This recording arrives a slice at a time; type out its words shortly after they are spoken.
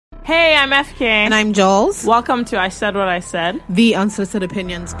Hey, I'm FK. And I'm Jules. Welcome to I Said What I Said, the Unsolicited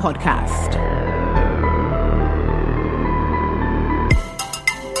Opinions podcast.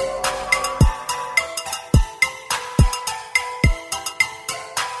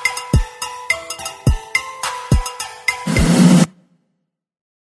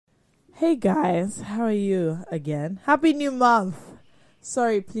 Hey guys, how are you again? Happy new month.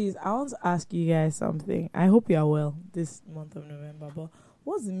 Sorry, please, I want to ask you guys something. I hope you are well this month of November, but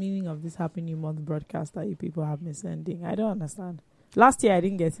what's the meaning of this Happy New Month broadcast that you people have been sending? I don't understand. Last year, I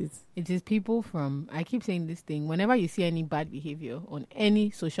didn't get it. It is people from, I keep saying this thing, whenever you see any bad behavior on any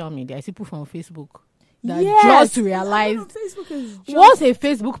social media, it's people from Facebook that just realize once a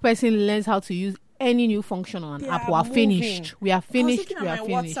Facebook person learns how to use any new function on an app, we are finished. We are finished.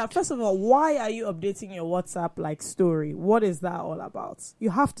 WhatsApp. First of all, why are you updating your WhatsApp like story? What is that all about?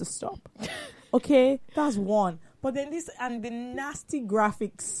 You have to stop. Okay, that's one. But then this and the nasty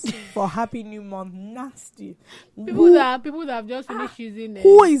graphics for Happy New Month, nasty. People that have just finished using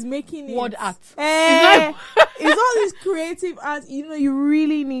who is making word art? It's all this creative art. You know, you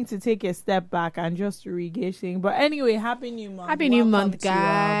really need to take a step back and just re-engage things. But anyway, Happy New Month. Happy New Month,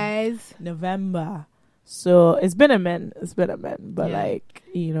 guys. November. So it's been a minute. But like,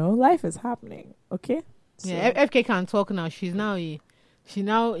 you know, life is happening. Okay. So. Yeah, FK can talk now. She now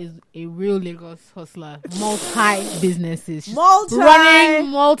is a real Lagos hustler. Multi-businesses. Running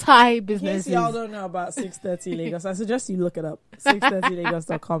multi-businesses. In case y'all don't know about 630 Lagos, I suggest you look it up.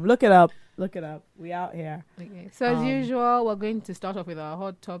 630lagos.com. Look it up. We out here. Okay. So as usual, we're going to start off with our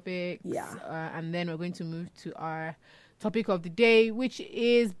hot topics. Yeah. And then we're going to move to our topic of the day, which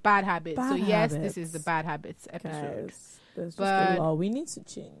is bad habits. This is the bad habits episode. Guys. There's just a law we need to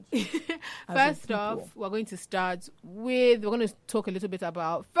change. First off, we're going to talk a little bit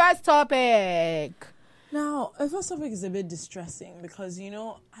about first topic. Now, the first topic is a bit distressing because, you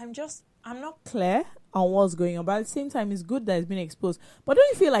know, I'm not clear on what's going on, but at the same time, it's good that it's been exposed. But don't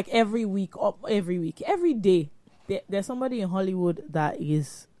you feel like every day, there's somebody in Hollywood that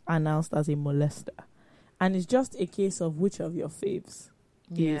is announced as a molester, and it's just a case of which of your faves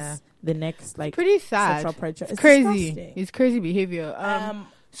is the next, like, pretty sad. Sexual predator. It's crazy. Disgusting. It's crazy behavior.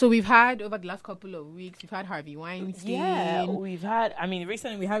 So we've had over the last couple of weeks, we've had Harvey Weinstein. Yeah,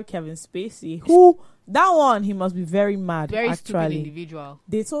 recently we had Kevin Spacey, who that one he must be very mad. Very actually. Stupid individual.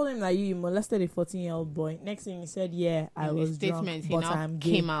 They told him that you molested a 14-year-old boy. Next thing he said, I was drunk, but I'm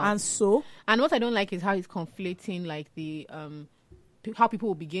gay. Came out. And what I don't like is how he's conflating like the how people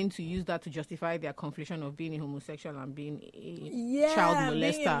will begin to use that to justify their conflation of being a homosexual and being a child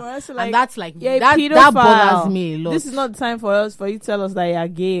molester. Like, and that's like that bothers me a lot. This is not the time for you to tell us that you're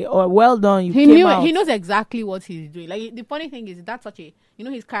gay or well done. He knows exactly what he's doing. Like the funny thing is that's such a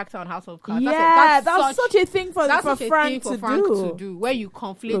his character on House of Cards. Yeah, that's such a thing for Frank to do. Where you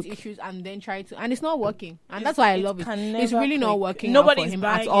conflate issues and then try to, and it's not working. And that's why I love it. It's really not working. Nobody's for him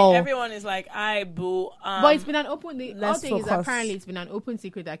buying at all. Everyone is like, boo. But it's been an open. The other thing is apparently it's been an open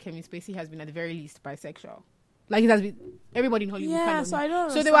secret that Kevin Spacey has been at the very least bisexual. Like it has been, everybody in Hollywood. Yeah, so I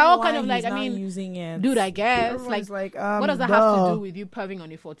don't. So they were all kind of like, using it. Dude, I guess like what does that have to do with you perving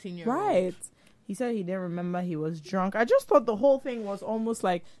on a 14-year-old? Right. He said he didn't remember he was drunk. I just thought the whole thing was almost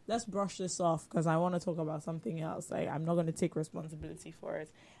like, let's brush this off because I want to talk about something else. Like, I'm not going to take responsibility for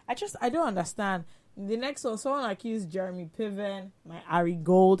it. I don't understand. The next one, someone accused Jeremy Piven, my Ari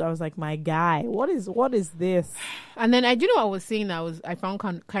Gold. I was like, my guy, what is this? And then I was saying that I found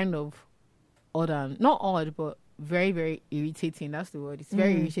kind of odd, not odd, but very, very irritating. That's the word. It's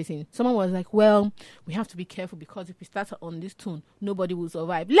very irritating. Someone was like, well, we have to be careful because if we start on this tune, nobody will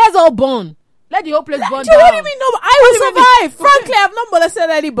survive. Let's all burn. Let the whole place burn down. What do you mean nobody? I will survive. Frankly, I've not molested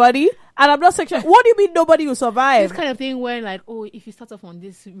anybody and I'm not sexual. What do you mean nobody will survive? This kind of thing where like, if you start off on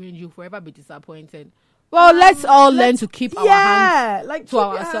this range, you'll forever be disappointed. Well, let's learn to keep our hands to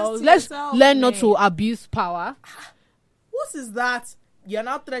ourselves. Let's learn not to abuse power. What is that? You're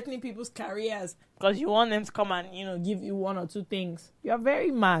not threatening people's careers because you want them to come and, give you one or two things. You're very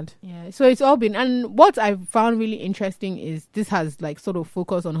mad. Yeah, so it's all been... And what I found really interesting is this has, like, sort of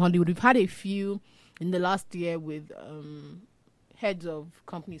focused on Hollywood. We've had a few in the last year with heads of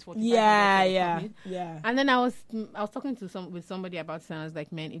companies. Yeah. And then I was talking to somebody about it, and I was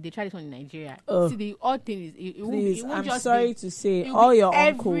like, man, if they try this one in Nigeria... See, the odd thing is... It won't just sorry to say, all your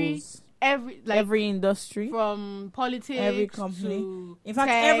uncles... Every industry, from politics, every company, in fact,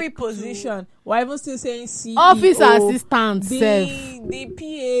 tech, every position. We're even still saying CEO, office assistant,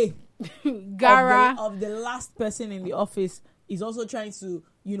 the PA, Gara of the last person in the office is also trying to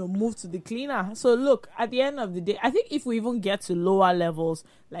move to the cleaner. So look, at the end of the day, I think if we even get to lower levels,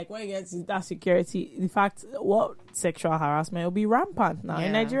 like when you get to that security, the fact what sexual harassment will be rampant now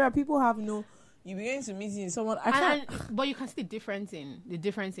in Nigeria. People have no. You begin to meet someone. But you can see the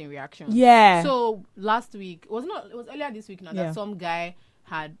difference in reaction. Yeah. So last week it was earlier this week now that some guy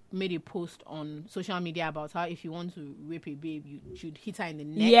had made a post on social media about how if you want to rape a babe, you should hit her in the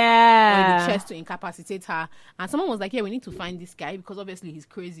neck or in the chest to incapacitate her. And someone was like, "Yeah, we need to find this guy because obviously he's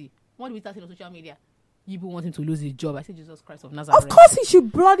crazy." What do we start on social media? People want him to lose his job. I said, Jesus Christ of Nazareth. Of course, he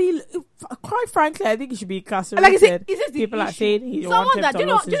should bloody. Quite frankly, I think he should be incarcerated. Like, is this people are saying he someone wanted that to do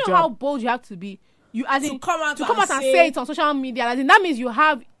you lose know his how job. bold you have to be? You as in to come out and say it on social media. As in, that means you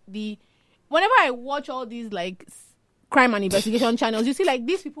have the. Whenever I watch all these like crime and investigation channels, you see like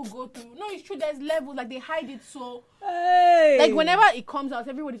these people go through. No, it's true. There's levels like they hide it so. Hey. Like whenever it comes out,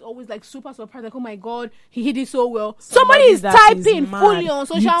 everybody's always like super surprised. Like, oh my god, he hid it so well. Somebody is typing fully on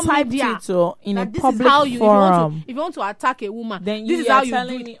social media. In a this public is how you forum. if you want to attack a woman, then this is how you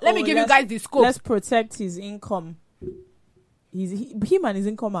do it. Let me give you guys the scope. Let's protect his income. Him and his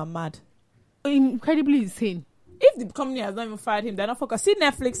income are mad. Incredibly insane. If the company has not even fired him, they're not focused. See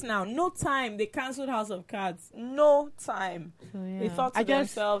Netflix now. No time. They cancelled House of Cards. No time. So, yeah. They thought to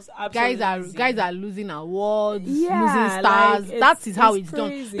themselves, guys are losing awards, losing Yeah, stars. like, That is how it's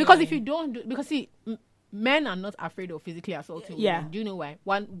crazy. done. Because if you don't do, because see, men are not afraid of physically assaulting women. Do you know why?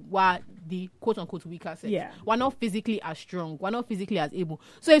 Why the quote unquote weaker sex. We're not physically as strong. We're not physically as able.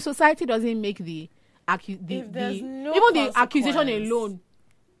 So if society doesn't make the accusation alone,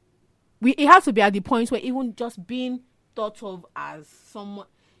 it has to be at the point where even just being thought of as someone,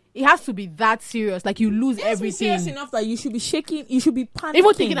 it has to be that serious. Like you lose everything. Serious enough that you should be shaking, you should be panicking.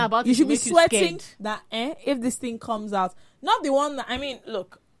 Even thinking about you it should be makes you sweating scared. that if this thing comes out, not the one that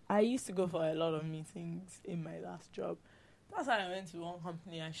look, I used to go for a lot of meetings in my last job. That's why I went to one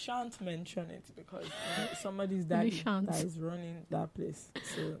company. I shan't mention it because somebody's daddy that is running that place.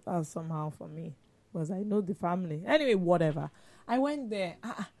 So that's somehow for me because I know the family. Anyway, whatever. I went there.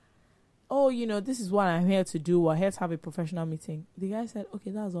 This is what I'm here to do. We're here to have a professional meeting. The guy said,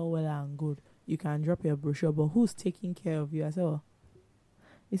 okay, that's all well and good. You can drop your brochure, but who's taking care of you? I said, well,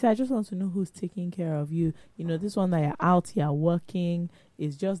 he said, I just want to know who's taking care of you. This one that you're out here working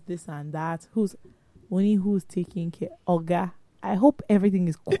is just this and that. Who's taking care? Oga, I hope everything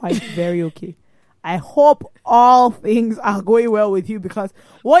is quite very okay. I hope all things are going well with you because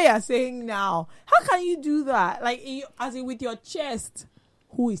what you're saying now, how can you do that? Like, as in with your chest.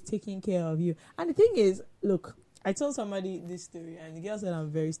 Who is taking care of you? And the thing is, look, I told somebody this story and the girl said I'm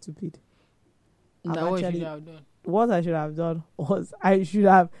very stupid. What I should have done was I should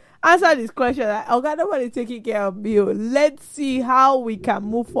have answered this question. Okay, nobody's taking care of me. Let's see how we can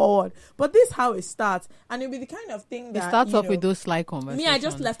move forward. But this is how it starts. And it'll be the kind of thing that... It starts off with those slight conversations. Me, I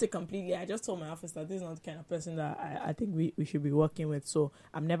just left it completely. I just told my office that this is not the kind of person that I think we should be working with. So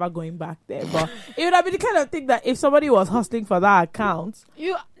I'm never going back there. But it would have been the kind of thing that if somebody was hustling for that account, they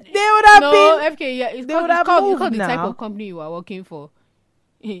would have been... FK, yeah, it's called the type of company you are working for.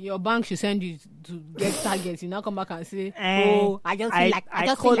 Your bank should send you to get targets. You now come back and say, I just feel like,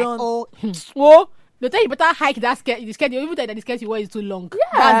 they tell you better hike that schedule. The schedule, even that the schedule is too long. Yeah.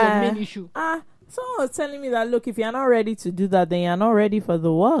 That's the main issue. Someone was telling me that, look, if you're not ready to do that, then you're not ready for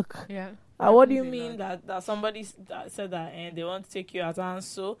the work. Yeah. What do you mean that somebody said that and they want to take you out? And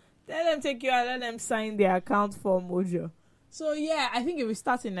so let them take you out, let them sign their account for Mojo. So, yeah, I think if we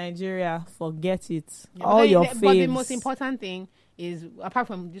start in Nigeria, forget it. Yeah, all your faves. But the most important thing is, apart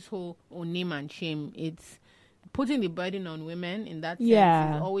from this whole name and shame, it's putting the burden on women in that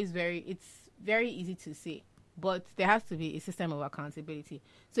sense is always it's very easy to say. But there has to be a system of accountability.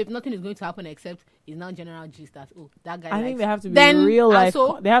 So if nothing is going to happen except it's now general gist that that guy. I think there have to be real life.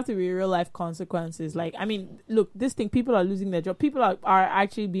 There have to be real life consequences. Like, look, this thing, people are losing their job. People are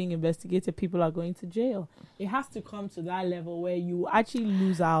actually being investigated. People are going to jail. It has to come to that level where you actually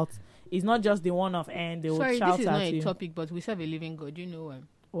lose out. It's not just the one-off and they will shout at you. Sorry, this is not a topic, but we serve a living God. Do you know why?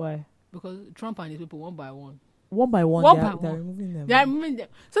 Why? Because Trump and his people, one by one. One by one, they're removing them. They're removing them.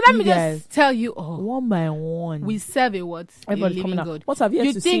 So let me just tell you, one by one, we serve a what? Everybody a living God. What have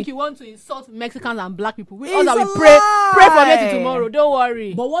you think you want to insult Mexicans and black people? We pray for them tomorrow. Don't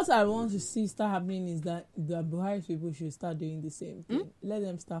worry. But what I want to see start happening is that the Buhari people should start doing the same thing. Let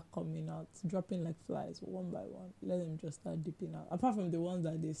them start coming out, dropping like flies one by one. Let them just start dipping out. Apart from the ones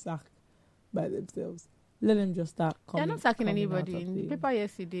that they sack by themselves, let them just start coming. They're not sacking anybody. In the paper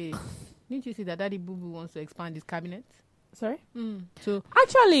yesterday, didn't you see that Daddy Boo Boo wants to expand his cabinet? Sorry? So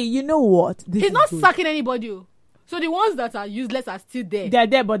actually, you know what? He's not sacking anybody. So the ones that are useless are still there. They're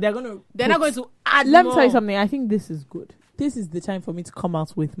there, but they're not going to add add Let more. me tell you something. I think this is good. this is the time for me to come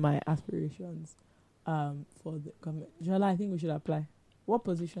out with my aspirations for the government. Jola, I think we should apply. What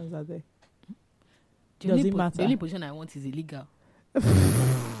positions are there? Does it matter? The only position I want is illegal. Do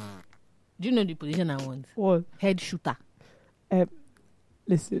you know the position I want? What? Head shooter.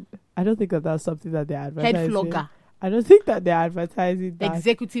 Listen, I don't think that's something that they're advertising. Head flogger. I don't think that they're advertising that.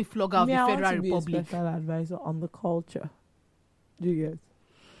 Executive flogger of the I Federal want to Republic. be a special advisor on the culture. Do you get?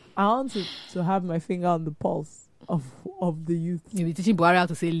 I want to have my finger on the pulse of the youth. You'll be teaching Buhari how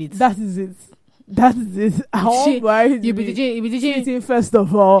to say lit. That is it. That is it. I want Buhari You'll be teaching cheating first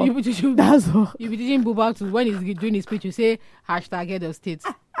of all. You'll be teaching Buba to, when he's doing his speech, you say #head of state.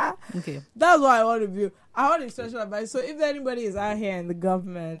 Okay. That's what I want to be. I want a special advice. So if anybody is out here in the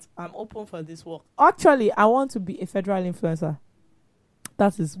government, I'm open for this work. Actually, I want to be a federal influencer.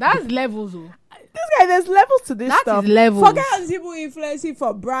 That's levels. Oh. This guy, there's levels to this That stuff. is levels. Forget people influencing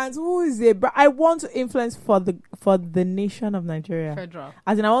for brands. Who is it? I want to influence for the nation of Nigeria. Federal.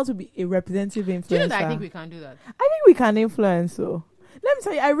 As in, I want to be a representative influencer. Do you know that I think we can do that? I think we can influence. So let me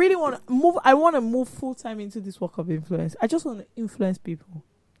tell you, I really want to move. I want to move full time into this work of influence. I just want to influence people.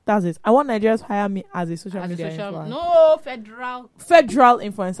 That's it. I want Nigeria to hire me as a social media influencer. No, federal influencer. Federal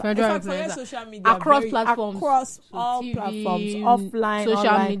in fact, forget influencer. social media. Across platforms. Across So all TV, platforms. Offline, social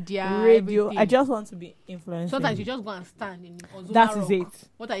online, media, radio. everything. I just want to be influencing. Sometimes you just go and stand in Ozuma That Rock. is it.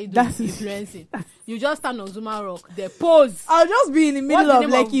 What are you doing? That is Influencing. You just stand on Zuma Rock. They pose. I'll just be in the middle of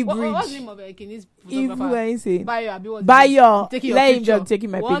Lekki Bridge. What's the name of Lekki's photographer? Influencing. Bayo. Let him just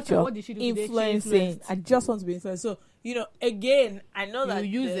taking my picture. What did she do today? She Influencing. influenced. I just want to be influenced. So, again, I know that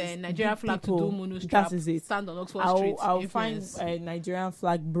You use there's a Nigerian big flag to people. do monostrap. That is it. Stand on Oxford Street. I'll find influence. a Nigerian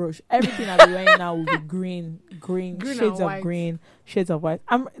flag brooch. Everything I'll be wearing now will be green, shades and of white. green, shades of white.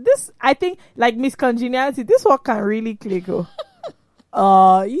 I think, like Miss Congeniality, this one can really click.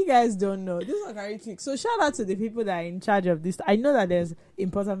 You guys don't know. This one can really click. So shout out to the people that are in charge of this. I know that there's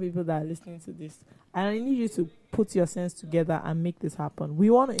important people that are listening to this, and I need you to put your sense together and make this happen. We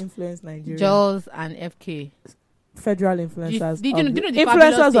want to influence Nigeria. Jaws and FK. Federal influencers. Did you know the influencers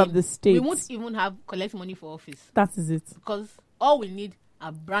fabulous of thing? the state. We won't even collect money for office That is it. because all we need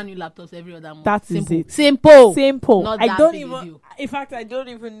are brand new laptops every other month. That is Simple. it. Simple. Not I that don't big a even. deal. In fact, I don't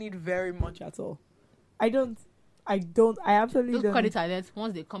even need very much at all. I absolutely Those don't. credit alerts,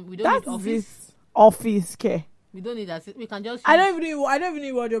 once they come, we don't That's need office. this office care. We don't need that. We can just. I don't even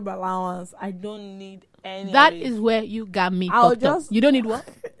need wardrobe allowance. I don't need any. That of it. is where you got me. I'll fucked up. just- You don't need what?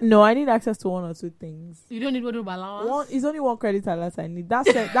 No, I need access to one or two things. You don't need wardrobe allowance. One is only one credit allowance I need. That's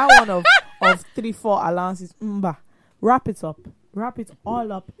it. That one of 3-4 allowances. Wrap it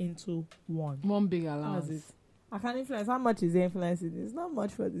all up into one big That's allowance. it. I can influence. How much is the influencing? It's not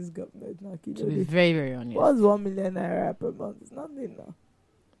much for this government now. To be very, very honest. What's 1 million naira per month? It's nothing now.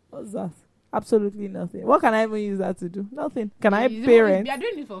 What's that? Absolutely nothing. What can I even use that to do? Nothing. Can I pay rent? We are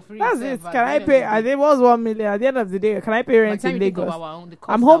doing it for free. That's itself it. at Can the I end of pay? the I day. think what's 1 million at the end of the day? Can I pay By rent the time in you think of Lagos? our own, the cost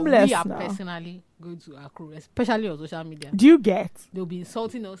I'm that homeless we are now. personally going to accrue, especially on social media. Do you get? They'll be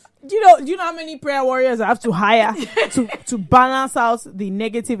insulting us. Do you know how many prayer warriors I have to hire to balance out the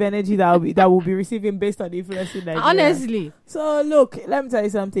negative energy that will be receiving based on the influence in Nigeria? Honestly, So look, let me tell you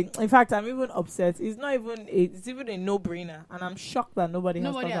something. In fact, I'm even upset. It's even a no-brainer, and I'm shocked that nobody has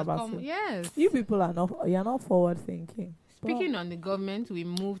nobody talked has about come. it. Yes. You people you're not forward thinking. Speaking on the government, we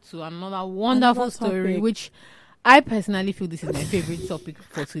move to another wonderful Another story, topic. which I personally feel this is my favorite topic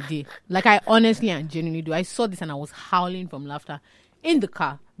for today. Like, I honestly and genuinely do. I saw this and I was howling from laughter in the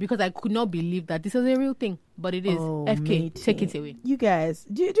car because I could not believe that this is a real thing. But it is. FK, matey. take it away. You guys,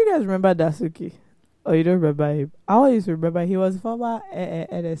 do you guys remember Dasuki? Oh, you don't remember him? I always remember he was former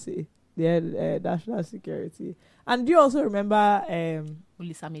NSA, the National Security. And do you also remember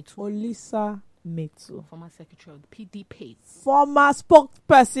Olisa Metu, former secretary of the PDP. former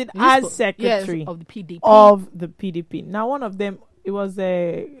spokesperson and secretary Yes, of the PDP. of the PDP? Now, one of them, it was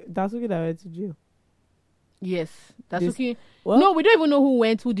Dasuki that went to jail. Yes, that's This- okay. What? No, we don't even know who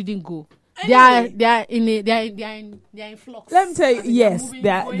went, who didn't go. Anyway. They are in flux. Let me tell you, As in yes, moving, they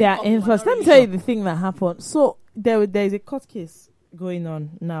are going up, in we're first. not Let me really tell you sure. the thing that happened. So there is a court case going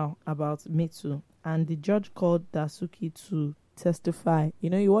on now about Me Too, and the judge called Dasuki to testify. You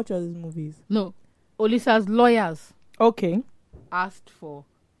know, you watch all these movies. No, Olisa's lawyers Okay, asked for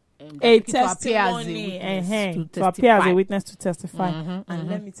a Dasuki to appear as a testimony, witness to appear as a testify. witness to testify. Mhm, And mhm.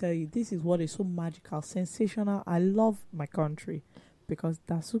 let me tell you, this is what is so magical, sensational. I love my country because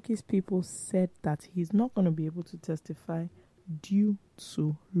Dasuki's people said that he's not going to be able to testify due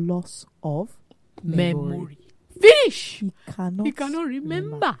to loss of memory. Finish. He cannot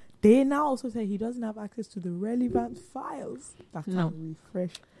remember. They now also say he doesn't have access to the relevant files that No. can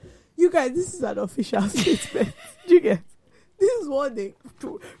refresh. You guys, this is an official statement. Do you get? This is what they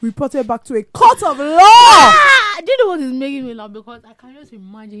reported back to a court of law. Do you know what is making me laugh? Because I can just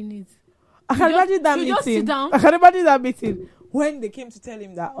imagine it. I can imagine that you just sit meeting. down. I can imagine that meeting when they came to tell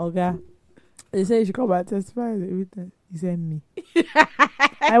him that, they said you should come and testify as a witness. He said me.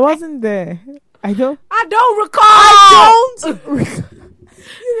 I wasn't there. I don't recall.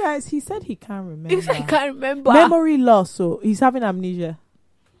 You guys, he said he can't remember. He said he can't remember. Memory loss, so he's having amnesia.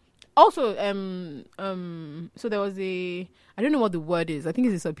 Also, so there was I don't know what the word is. I think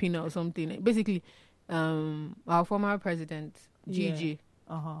it's a subpoena or something. Basically, our former president, Gigi.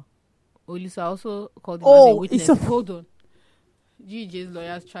 Olisa also called him as a witness. Hold on. Gigi's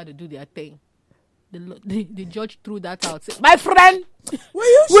lawyers tried to do their thing. The judge threw that out. Said, my friend,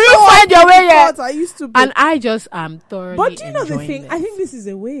 will you find your way here? I used to be. And I just am thoroughly. But do you know the thing? This. I think this is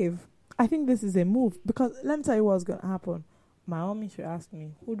a wave. I think this is a move. Because let me tell you what's going to happen. My mommy should ask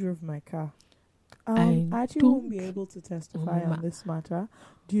me, who drove my car? I actually won't be able to testify on this matter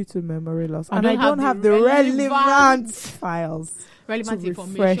due to memory loss. And I don't have the relevant files. Relevant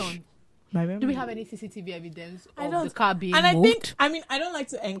information. Do we have any CCTV evidence of the car being moved? I don't like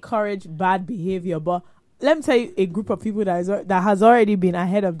to encourage bad behavior, but let me tell you a group of people that has already been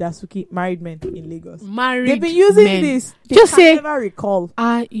ahead of Dasuki, married men in Lagos. They've been using this. They just say, never recall.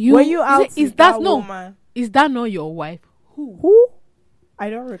 Were you out? Is that woman? Is that not your wife? Who? I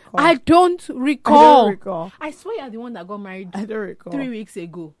don't recall. I don't recall. I swear you're the one that got married. I don't recall. 3 weeks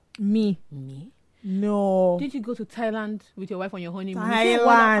ago. Me? No. Did you go to Thailand with your wife on your honeymoon?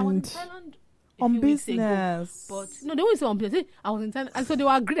 Thailand. On business. But no, they won't say on business. I was in Thailand, and so they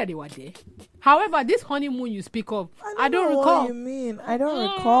were agreed that they were there. However, this honeymoon you speak of, I don't recall. What you mean? I don't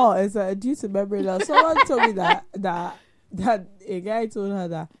recall. It's due to memory loss. Someone told me that a guy told her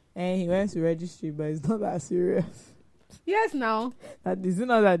that he went to registry, but it's not that serious. Yes, now. That is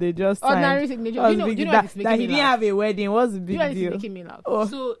not that they just ordinary signature. You know that he didn't have a wedding. What's the big deal? It's making me laugh.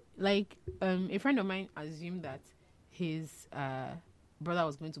 So, like, a friend of mine assumed that his brother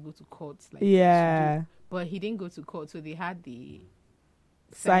was going to go to court. Like, but he didn't go to court, so they had the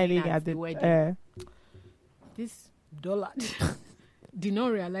signing at the wedding. This dollar did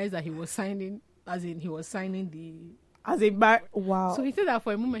not realize that he was signing, as in he was signing the. As a back, wow. So he said that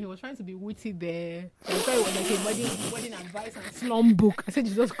for a moment he was trying to be witty there. I thought it was like a wedding advice and slum book. I said,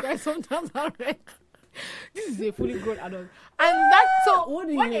 Jesus Christ, sometimes I read. This is a fully grown adult. And that's so. What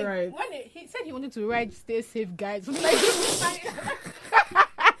did he write? He said he wanted to write "Stay Safe, guys." So like,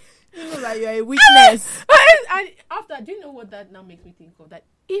 you know, like you're a witness. And after, do you know what that now makes me think of? That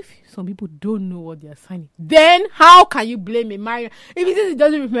if some people don't know what they're signing, then how can you blame a Mario? If he says he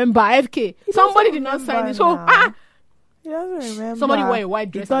doesn't remember FK, somebody did not sign it. So he doesn't remember. Somebody wore a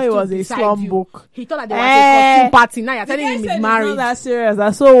white dress. He thought it was a slum book. He thought that there was a costume party. Now you're telling him he's married. It's not that serious.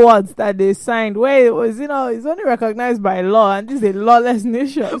 I saw what that they signed. Where it was, it's only recognized by law, and this is a lawless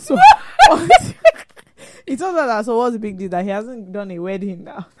nation. So he told her that. So what's the big deal that he hasn't done a wedding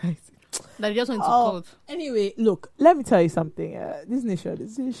now? That he just went to court. Anyway, look, let me tell you something. This nation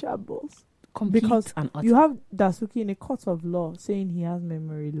is in shambles. Because you have Dasuki in a court of law saying he has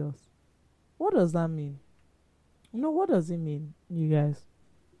memory loss. What does that mean? No, what does it mean, you guys?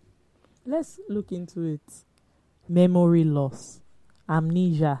 Let's look into it. Memory loss.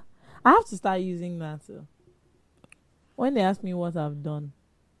 Amnesia. I have to start using that. When they ask me what I've done.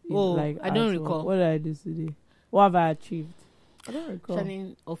 I don't recall. What did I do today? What have I achieved? I don't recall.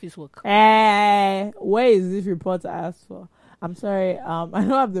 Sending office work. Where is this report I asked for? I'm sorry. I don't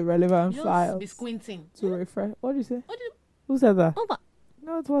have the relevant files. Be squinting. To refresh. What did you say? Who said that?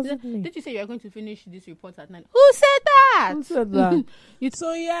 No, it wasn't me. Did you say you are going to finish this report at 9? Who said that? Who said that?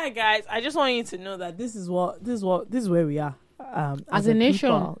 So yeah, guys, I just want you to know that this is where we are. As a nation.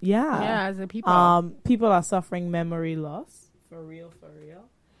 People. Yeah, as a people. People are suffering memory loss. For real.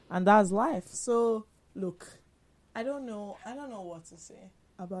 And that's life. So look, I don't know what to say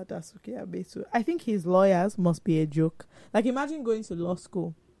about Dasuki Abetu. I think his lawyers must be a joke. Like, imagine going to law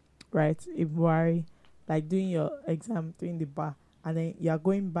school, right? In Buhari, like doing your exam, doing the bar. And then you are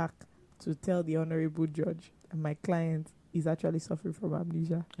going back to tell the honorable judge that my client is actually suffering from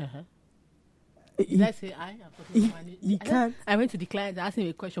amnesia. Did I say I? You can't. I went to the client and asked him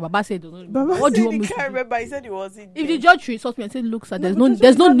a question. Baba said, what do you want me to do? Remember, he said he wasn't. If the judge insults me and said, look, sir,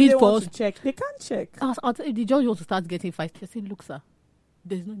 there's no need for us to check. They can't check. I'll tell if the judge wants to start getting fights, they say, look, sir,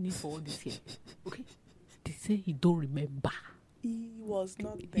 there's no need for all this here. Okay? They say he don't remember. He was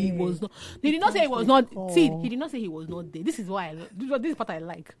not there. He was not. He did not say he was not. See, he did not say he was not there. This is why this is what I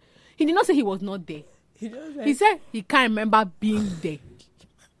like. He did not say he was not there. He said he can't remember being there.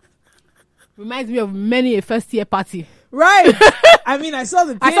 Reminds me of many a first year party. Right. I mean, I saw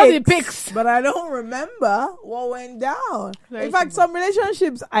the pics. I saw the pics. But I don't remember what went down. Very In fact, simple. some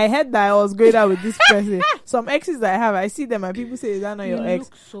relationships, I heard that I was going out with this person. Some exes that I have, I see them and people say, is that not your ex?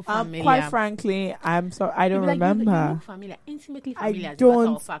 Look so familiar. Quite frankly, I'm sorry, I don't You'll be like, remember. You look familiar, intimately familiar. I as a matter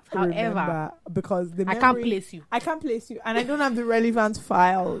don't of fact. However, remember because the I can't memory- place you. I can't place you, and I don't have the relevant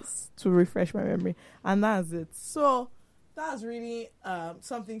files to refresh my memory, and that's it. So that's really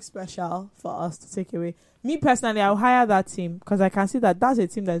something special for us to take away. Me personally, I'll hire that team because I can see that that's a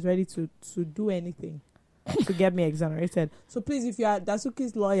team that's ready to do anything to get me exonerated. So please, if you are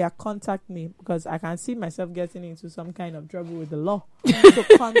Dasuki's lawyer, contact me because I can see myself getting into some kind of trouble with the law. So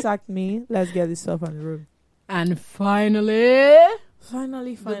contact me. Let's get this stuff on the road. And finally,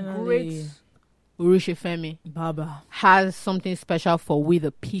 Finally, the great Orishifemi Baba. has something special for we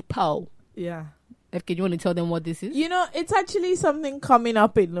the people. Yeah. FK, do you want to tell them what this is? You know, it's actually something coming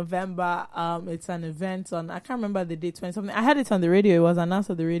up in November. It's an event on, I can't remember the date, 20 something. I had it on the radio. It was announced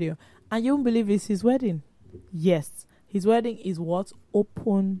on the radio. And you won't believe it's his wedding. Yes. His wedding is what?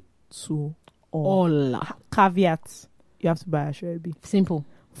 Open to all. All. Caveats. You have to buy a Sherby. Simple.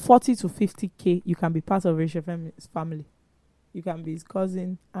 40 to 50K. You can be part of Rachel Femi's family. You can be his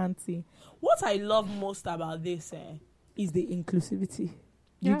cousin, auntie. What I love most about this is the inclusivity.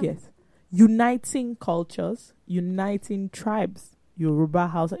 You Yeah. get uniting cultures, uniting tribes. Yoruba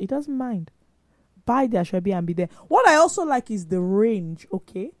House, it doesn't mind. Buy their Sherby and be there. What I also like is the range,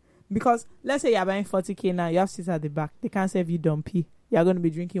 okay? Because let's say you're buying 40K now, you have seats at the back. They can't serve you dumpy. You're going to be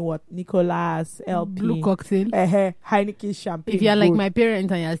drinking what? Nicolas, LP, Blue cocktail. Heineken, champagne. If you're like gold. my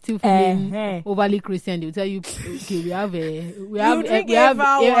parents and you're still feeling Eh-heh. overly Christian, they'll tell you, okay, we have You drink ever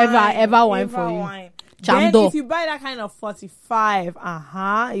wine Eva for you. wine. Then Chando. if you buy that kind of 45,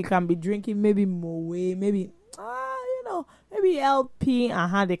 you can be drinking maybe Moe, maybe maybe LP,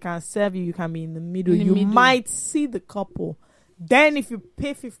 they can serve you. You can be in the middle. In the You middle. might see the couple. Then if you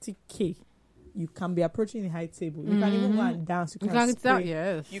pay 50K, you can be approaching the high table. You can even go and dance. You can spray.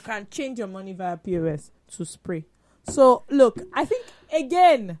 Yes. You can change your money via POS to spray. So look, I think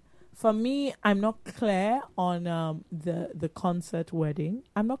again, for me, I'm not clear on the concert wedding.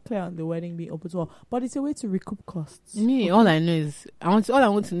 I'm not clear on the wedding being open to all, but it's a way to recoup costs. Me, all I know is all I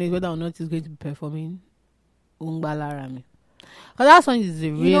want to know is whether or not he's going to be performing Ungbalarami. Because that song is a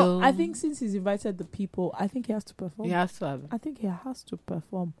real. You know, I think since he's invited the people, I think he has to perform. he has to have. I think he has to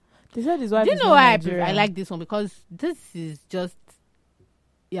perform. They said his wife. Do you is know not why Nigerian. I like this one? Because this is just.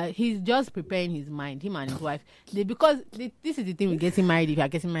 Yeah, he's just preparing his mind, him and his wife. This is the thing with getting married. If you are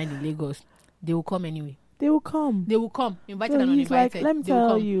getting married in Lagos, they will come anyway. They will come. They will come, invited So and he's like, uninvited. let me They will tell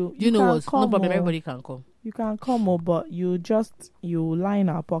come. you. Do you know can what? No come, problem. oh. Everybody can come. You can come, but you line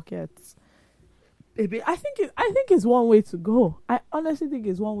our pockets. Baby, I think it's one way to go. I honestly think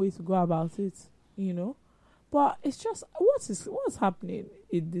it's one way to go about it. You know, but it's just what's happening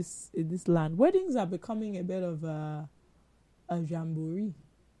in this land. Weddings are becoming a bit of a jamboree.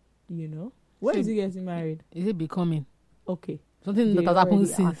 You know, where is he getting married? Is it becoming Okay, something They that has happened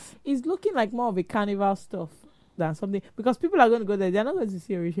already are. since? it's looking like more of a carnival stuff than something because people are going to go there. They're not going to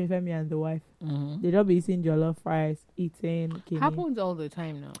see Orisha Femi and the wife. Mm-hmm. They'll be eating jollof fries, eating kidney, Happens all the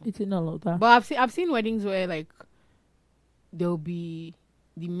time now. eating all of that. But I've seen weddings where like there'll be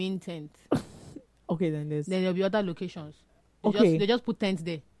the main tent, Okay, then there's then there'll be other locations. Okay. They just put tents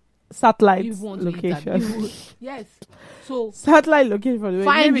there. satellite You want to eat that. location. Yes. So Satellite location for the way.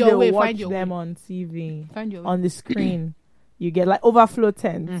 Find Maybe your they'll way, watch find your them way. on TV, find your. on the screen. You get like overflow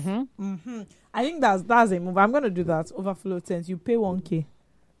tents. Mm-hmm. I think that's a move. I'm gonna do that. Overflow tents. You pay 1K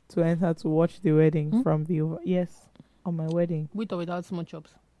to enter to watch the wedding Hmm? from the yes on my wedding. With or without small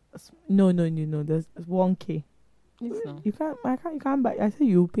chops. No. There's 1K. It's no. You can't buy. I say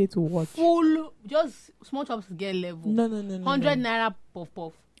you pay to watch. Full, just small chops get level. No. 100 naira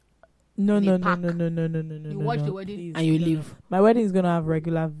puff. No. in a pack. No. You watch the no. wedding Please, and you no, leave. no. My wedding is gonna have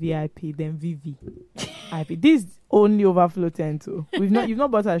regular VIP, then VV. IP. This only overflow tent too. You've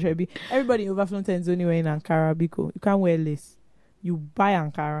not bought a Sherby. Everybody in overflow tent is only wearing Ankara Biko. You can't wear lace. You buy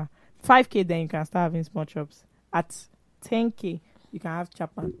Ankara. 5K, then you can start having small chops. At 10K, you can have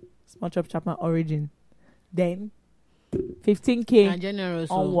Chapman, small chop Chapman Origin. Then 15K And generous.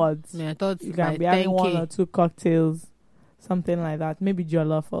 onwards, I thought you can by be having 10K. one or two cocktails, something like that. Maybe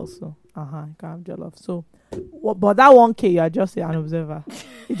jollof also. You can have jollof. So, but that 1K, you are just an observer.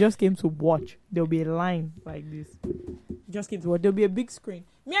 You just came to watch. There'll be a line like this. You just came to watch. There'll be a big screen.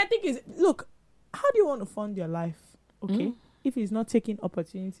 I think look, how do you want to fund your life? Okay, Mm. if it's not taking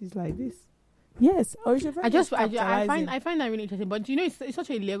opportunities like this, yes. Or you should I capitalizing. find that really interesting. But you know, it's such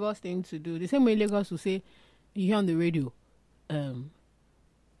a Lagos thing to do. The same way Lagos will say, you hear on the radio,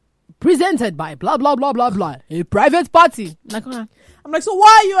 presented by blah blah blah blah blah, a private party. Like, I'm like, so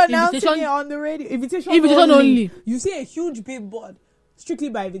why are you announcing Invitation- it on the radio? Invitation only. You see a huge billboard, strictly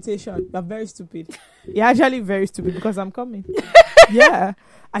by invitation. You're very stupid. You're actually very stupid because I'm coming. Yeah,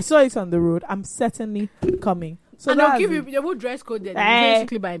 I saw it on the road. I'm certainly coming. So and they'll that's give it. you the whole dress code there, Eh,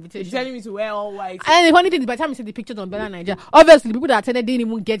 basically by You're invitation. telling me to wear all white. And the funny thing is, by the time you see the pictures on Bella Nigeria, obviously people that attended didn't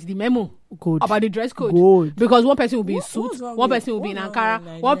even get the memo Good. about the dress code. Good. Because one person will be in What- suit, what's wrong one with- person will be in what's wrong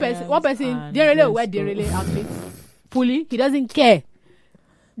Ankara, with one person, Nigerians and Derele will wear dress code? Derele outfit fully. He doesn't care.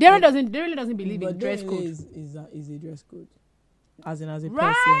 Derele doesn't believe in But dress Derele code. is a dress code. As a person.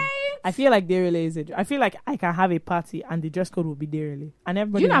 Right? I feel like Derele is I feel like I can have a party and the dress code will be Derele. And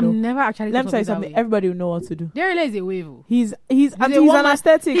everybody You know, will I've know. never actually Let me thought tell you of it that something. way. Everybody will know what to do. Derele is a wave. He's a an woman.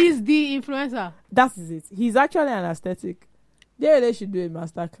 aesthetic. He's the influencer. That is it. He's actually an aesthetic. Derele should do a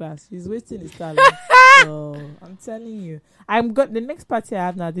master class. He's wasting his talent. So I'm telling you. I'm got the next party I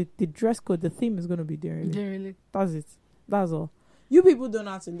have now, the dress code, the theme is gonna be Derele. Derele. That's it. That's all. You people don't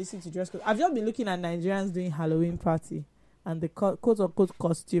have to listen to dress code. I've just been looking at Nigerians doing Halloween party and the quote unquote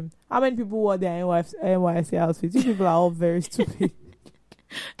costume. How many people wore their NYSC outfits? You people are all very stupid.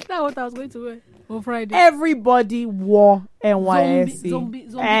 That's what I was going to wear on Friday. Everybody wore NYSC. Zombie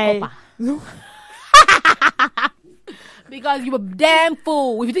Hey. upper. Because you were damn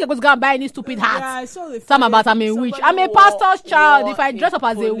fool. If you think I was going to buy any stupid Yeah, hat. I saw the Some about funny- I'm a witch. somebody I'm a pastor's child. wore If I dress up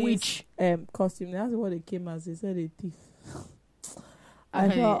as a police, witch. costume. That's what they came as. They said a thief. I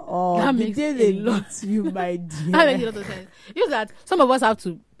Okay, thought, oh, that the makes day a they lot- beat you, my dear. That makes a lot of sense. Use that. Some of us have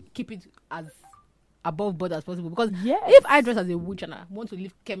to keep it as above board as possible. Because Yes. if I dress as a witch and I want to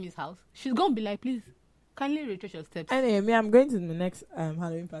leave Kemi's house, she's going to be like, please, kindly retrace your steps. Anyway, me, I'm going to the next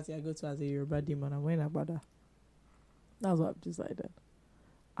Halloween party I go to as a Yoruba demon. I'm wearing Agbada. That's what I've decided.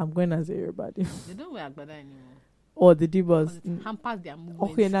 I'm going as a Yoruba demon. They don't wear Agbada anymore. Or the demons. Because it hampers their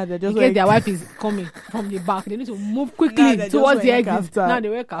movement. Okay, now they're just In case wearing their wife is coming from the back, they need to move Now quickly they're just towards the wearing exit. kaftan. Now they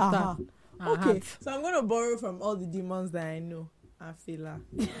wear kaftan. Uh-huh. Okay, so I'm going to borrow from all the demons that I know. I feel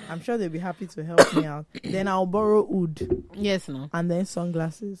I'm sure they'll be happy to help me out. Then I'll borrow oud Yes, no. and then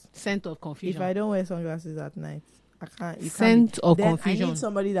sunglasses. Scent of confusion. If I don't wear sunglasses at night, I can't. You Scent of then confusion. I need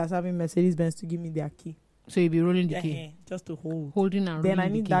somebody that's having Mercedes Benz to give me their key. So you'll be rolling the key. Just to hold. Holding and Then rolling I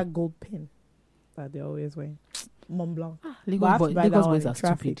the need key. that gold pen that they're always wearing. Mont Blanc. But I Lagos, have to buy that Lagos one boys in are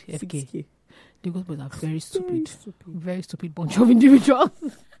traffic, stupid. FK. 6K. Lagos boys are very Very stupid. stupid. Very stupid bunch of individuals.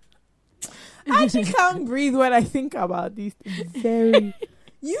 I actually can't breathe when I think about these things. Very.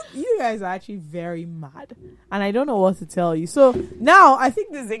 You guys are actually very mad, and I don't know what to tell you. So now I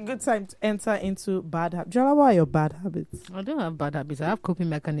think this is a good time to enter into bad habits. Jola, what are your bad habits? I don't have bad habits. I have coping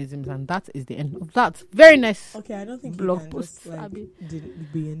mechanisms, and that is the end of that. Very nice. Okay, I don't think Blog you can posts, just, like, Abby.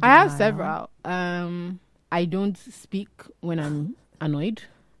 be in I have denial. several. I don't speak when I'm annoyed.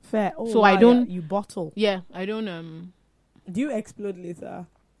 Fair. Oh, So I wow, don't- You bottle. Yeah, I don't. Do you explode later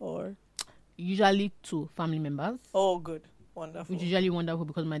or? Usually to family members, Oh, good, wonderful. which is usually wonderful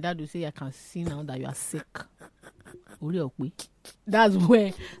because my dad will say, "I can see now that you are sick." That's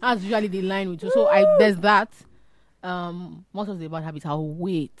usually the line with you. So there's that. Most of the bad habits, I'll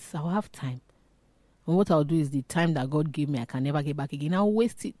wait. I'll have time. And what I'll do is the time that God gave me, I can never get back again. I'll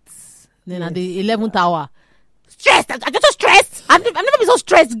waste it. Then at the 11th hour, stressed. I'm just so stressed. I've never been so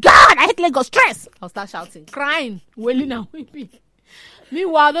stressed. God, I hate Lagos stress. I'll start shouting, crying, wailing and weeping.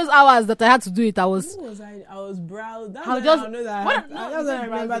 Meanwhile, those hours that I had to do it, I was. Who was I? I was browsed. That's I'll when just- I know that when- I have, no, that's you when said I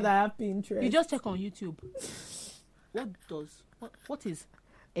remember browsing. that I have Pinterest. You just check on YouTube. What is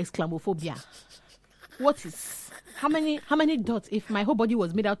exclamophobia? What is how many dots? If my whole body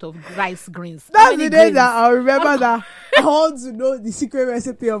was made out of rice grains, how That's many the day grains? that I remember that I want to know the secret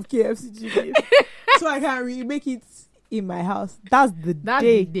recipe of KFC chicken, so I can remake it in my house. That's the That's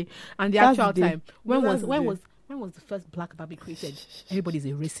day. the day and the That's actual the day. time. When That's the day. was the first black Barbie created? Everybody's a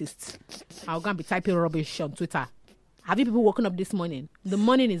racist. I'll go and be typing rubbish on Twitter. Have you people woken up this morning? The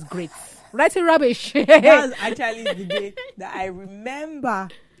morning is great. Writing rubbish. That's actually the day that I remember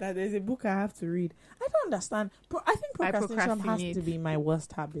that there's a book I have to read. I don't understand. I think procrastination has procrastinate. to be my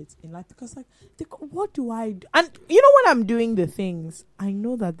worst habit in life because, like, what do I do? And you know, when I'm doing the things, I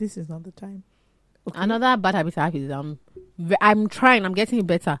know that this is not the time. Okay? Another bad habit I have is I'm trying. I'm getting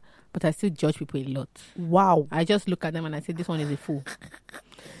better, but I still judge people a lot. Wow, I just look at them and I say, "This one is a fool."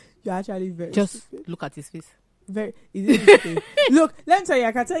 you're actually very Just stupid. look at his face. Very easy to say. Look, let me tell you,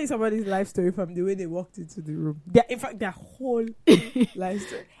 I can tell you somebody's life story from the way they walked into the room. In fact, their whole life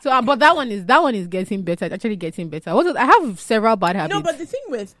story. So, but that one is getting better. It's actually getting better. I have several bad habits. No, but the thing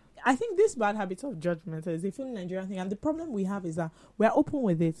with, I think this bad habit of judgment is a fully Nigerian thing, and the problem we have is that we're open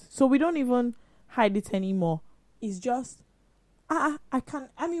with it, so we don't even hide it anymore. It's just, I can.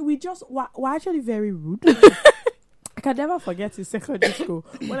 I mean, we're actually very rude. I can never forget in secondary school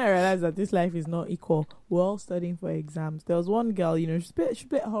when I realized that this life is not equal. We're all studying for exams. There was one girl, she's a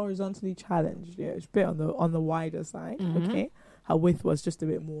bit horizontally challenged. Yeah, she's a bit on the wider side. Mhm. Okay, her width was just a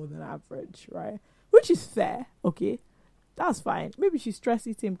bit more than average, right? Which is fair. Okay, that's fine. Maybe she's stress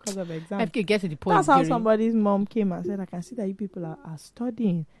eating because of exams. FK, get to the point. That's how during- somebody's mom came and said, "I can see that you people are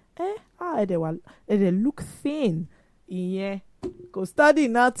studying. They look thin. Yeah, go study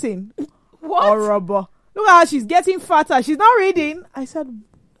nothing What? or rubber. Look at how she's getting fatter. She's not reading." I said,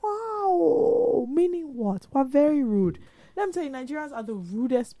 "Wow, meaning what? We're very rude." Let me tell you, Nigerians are the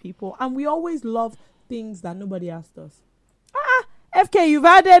rudest people, and we always love things that nobody asked us. FK, you've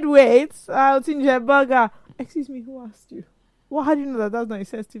added weight. Out in your burger. Excuse me, who asked you? Well, how do you know that that's not a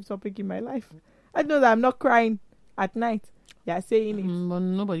sensitive topic in my life? I know that I'm not crying at night. Yeah, saying it. But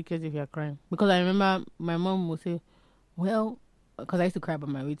nobody cares if you're crying. Because I remember my mom would say, well, because I used to cry about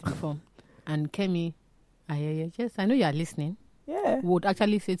my weight before. And Kemi, yes, I know you're listening, Yeah. would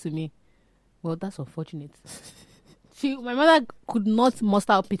actually say to me, well, that's unfortunate. My mother could not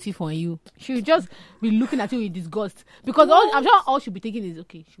muster up pity for you. She would just be looking at you with disgust. Because I'm sure all she'll be thinking is,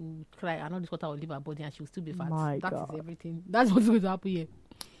 okay, she will cry. I know this water will leave her body and she'll still be fat. My That God. is everything. That's what's going to happen here.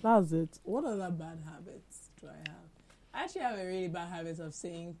 That's it. What other bad habits do I have? I actually have a really bad habit of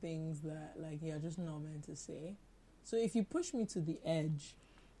saying things that like you're just not meant to say. So if you push me to the edge,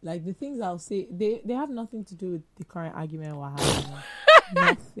 like the things I'll say, they have nothing to do with the current argument we're having.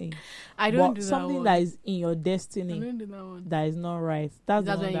 Nothing. I don't But do that something one. that is in your I destiny don't do that one. that is not right. That's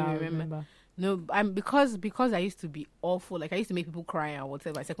the That's one when that you I remember. remember. No, I'm because I used to be awful. Like I used to make people cry and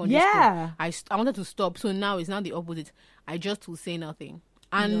whatever. Secondary school. Yeah. I wanted to stop. So now it's now the opposite. I just will say nothing,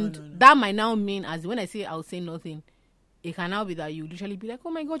 and No. that might now mean as when I say I'll say nothing, it can now be that you literally be like,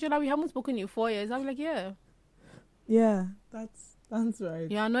 oh my God, Jola, we haven't spoken in 4 years. I'll be like, yeah, Yeah, that's right.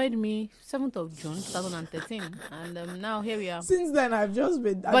 you annoyed me 7th of June 2013, and now here we are. Since then, I've just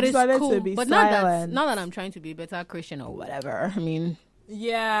been. But I've it's decided cool. to be But silent. now that I'm trying to be a better Christian or whatever, I mean,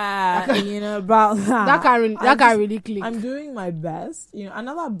 Yeah, about that. that can really click. I'm doing my best.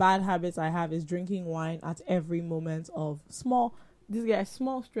 Another bad habit I have is drinking wine at every moment of small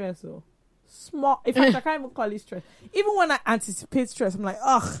stress. Small. In fact, I can't even call it stress. Even when I anticipate stress, I'm like,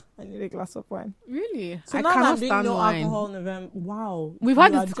 ugh, I need a glass of wine. Really, So I now that cannot I'm doing stand no wine. alcohol November. Wow, We've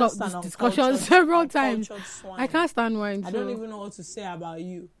had you are this just this an discussion uncultured- several times. uncultured swine. I can't stand wine. I don't so- even know what to say about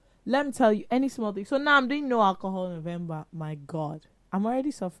you. Let me tell you any small thing. So now I'm doing no alcohol in November. My God, I'm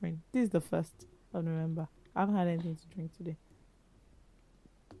already suffering. This is the 1st of November. I haven't had anything to drink today.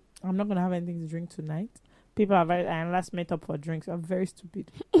 I'm not gonna have anything to drink tonight. People are very, and let's meet up for drinks. I'm very stupid.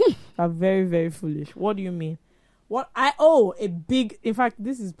 I'm very, very foolish. What do you mean? In fact,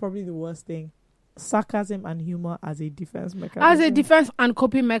 this is probably the worst thing. Sarcasm and humor as a defense mechanism. As a defense and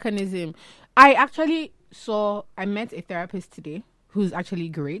coping mechanism. I met a therapist today who's actually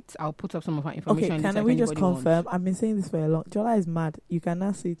great. I'll put up some of her information. Okay, on this can if we just anybody wants. confirm? I've been saying this for a long. Jola is mad. You can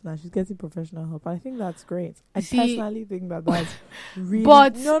now see it now. She's getting professional help. I think that's great. I See- personally think that's really.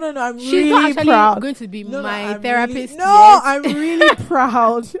 But no. I'm She's really not actually proud. going to be No, my I'm therapist. Really, yet. I'm really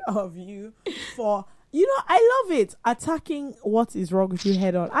proud of you for. I love it. Attacking what is wrong with you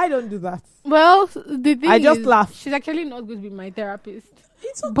head on. I don't do that. Well, the thing I just is, laugh. She's actually not going to be my therapist.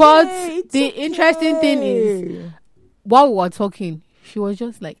 It's okay. But it's the okay. interesting thing is, while we were talking, she was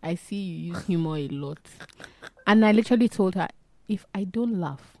just like, I see you use humor a lot. And I literally told her, if I don't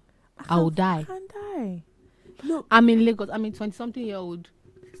laugh, I'll die. I can die. Look, I'm in Lagos. I'm a 20-something-year-old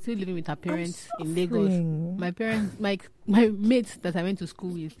still living with her parents in Lagos. suffering. My parents, my mates that I went to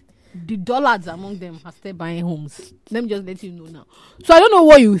school with, the dullards among them are still buying homes. Let me just let you know now. So I don't know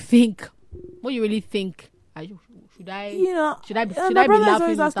what you think. What you really think? Should I? Should I be my brother is laughing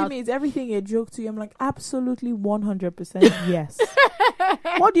always asking without? me, is everything a joke to you? I'm like, absolutely 100% yes.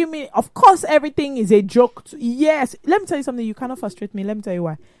 What do you mean? Of course everything is a joke to yes. Let me tell you something. You cannot frustrate me. Let me tell you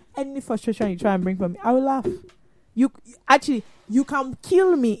why. Any frustration you try and bring from me, I will laugh. You can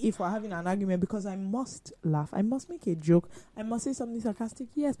kill me if we're having an argument because I must laugh. I must make a joke. I must say something sarcastic.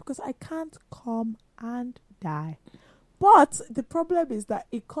 Yes, because I can't come and die. But the problem is that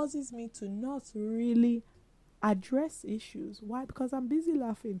it causes me to not really address issues. Why? Because I'm busy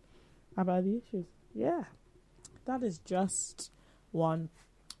laughing about the issues. Yeah. That is just one.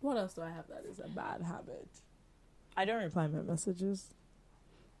 What else do I have that is a bad habit? I don't reply my messages.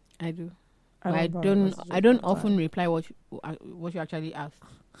 I do. reply I my don't. messages I don't all the often time. reply what you actually ask.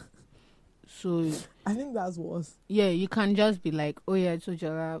 So I think that's worse. yeah, you can just be like, oh yeah, so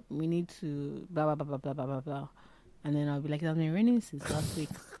Jara, we need to blah blah blah blah blah blah blah blah, and then I'll be like, it has been raining since last week.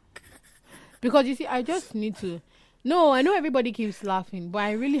 Because you see, I just need to. No, I know everybody keeps laughing, but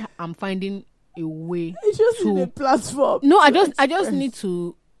I really am finding a way. It's just to- a platform. No, I to just express. need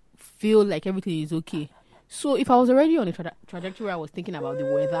to feel like everything is okay. So if I was already on a trajectory where I was thinking about the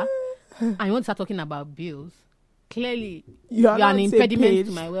weather, and you want to start talking about bills, clearly You're you're an not same impediment page.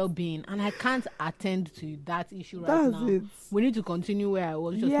 to my well-being, and I can't attend to that issue right That's now. it. We need to continue where I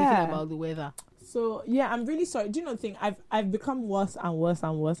was just Yeah. thinking about the weather. So yeah, I'm really sorry. Do you know the thing? I've become worse and worse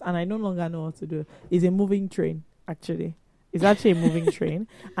and worse, and I no longer know what to do. It's a moving train, actually. It's actually a moving train,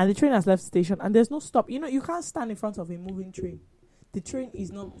 and the train has left station, and there's no stop. You know, you can't stand in front of a moving train. The train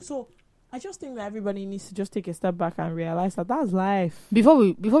is not. So I just think that everybody needs to just take a step back and realize that that's life. Before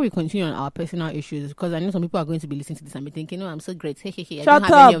we continue on our personal issues, because I know some people are going to be listening to this and be thinking, "Oh, I'm so great. Hey, I Shut don't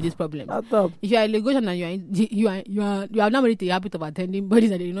have up. any of these problems." Shut up. If you are a Lagosian and you are not really the habit of attending bodies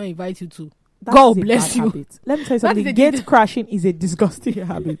that they did not invite you to, That God is a bless bad you. habit. Let me tell you That something. is a Gate dis- crashing is a disgusting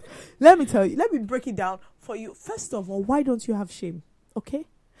habit. Let me tell you. Let me break it down for you. First of all, why don't you have shame? Okay?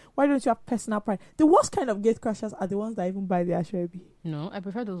 Why don't you have personal pride? The worst kind of gate crashers are the ones that even buy their Ashwebi. No, I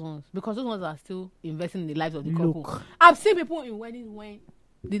prefer those ones because those ones are still investing in the lives of the couple. Look. I've seen people in weddings wearing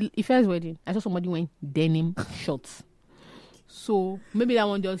the Ife's wedding. I saw somebody wearing denim shorts. So maybe that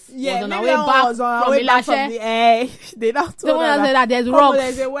one just was on our way back from Ilashe. They not The told one her that said that there's "Come, rocks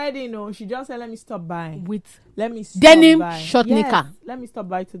there's a wedding. No, she just said, let me stop by. with Let me stop denim by. short Yes, knicker. let me stop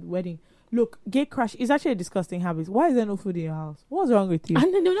by to the wedding. Look, gate crash is actually a disgusting habit. Why is there no food in your house? What's wrong with you?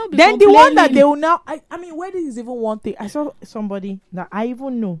 And then they'll not be Then the one that complaining. they will now, I mean, wedding is even one thing. I saw somebody that I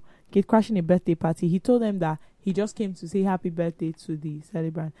even know get crashing a birthday party. He told them that he just came to say happy birthday to the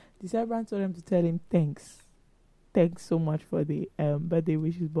celebrant. The celebrant told him to tell him thanks so much for the birthday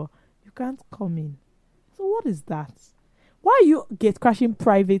wishes, but you can't come in. So what is that? Why are you get crashing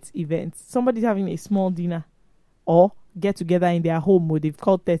private events? Somebody's having a small dinner or get together in their home where they've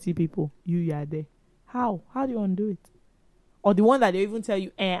called 30 people. You are there. How do you undo it? Or the one that they even tell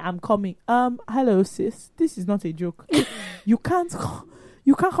you, I'm coming. Hello sis, this is not a joke. You can't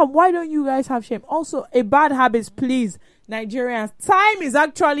come. Why don't you guys have shame? Also, a bad habit, please, Nigerians. Time is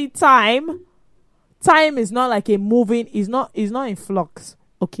actually time. Time is not like a moving. Is not in flux.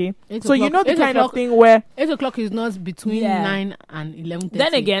 Okay, 8 so you o'clock- know the 8 kind of o'clock- thing where 8 o'clock is not between Yeah. 9 and 11:30.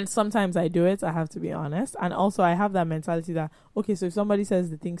 then again, sometimes I do it. I have to be honest, and also I have that mentality that okay, so if somebody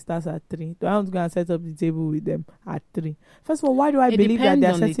says the thing starts at 3, do I want to go and set up the table with them at 3? First of all, why do I it believe that depends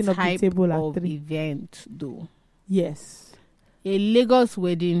they're on setting the up the type table of at 3? event, though. Yes, A Lagos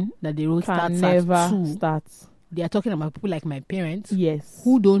wedding that they wrote can starts never at 2. start. They are talking about people like my parents Yes,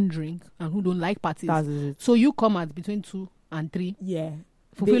 who don't drink and who don't like parties. that's it. So you come at between 2 and 3, Yeah.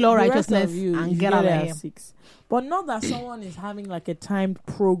 fulfill all The rest of righteousness you, and you get out there of at here. 6. But not that someone is having like a timed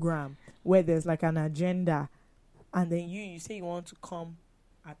program where there's like an agenda, and then you say you want to come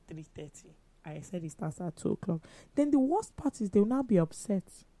at 3:30. I said it starts at 2 o'clock. Then the worst part is they will now be upset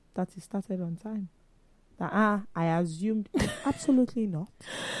that it started on time. That I assumed absolutely not.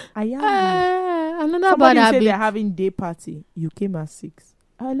 I am. here. Another Somebody bad said habit. they're having day party. You came at 6.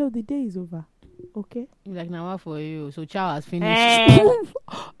 Hello, the day is over. Okay. Like now what for you? So chow has finished. Eh.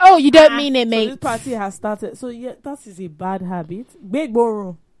 Oh, you don't mean it, So mate. this party has started. So yeah, that is a bad habit. Big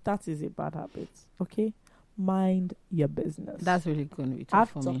borrow. That is a bad habit. Okay, mind your business. That's really going to be I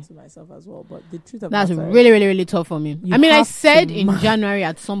have tough to for talk me. to myself as well. But the truth of That's the matter really, really, really tough for me. You I mean, I have to said in mind- January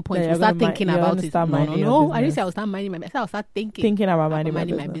at some point Yeah, we'll you're start gonna thinking you're about gonna it. start No, minding your I didn't business. say I will start minding my business. I'll start thinking thinking about about minding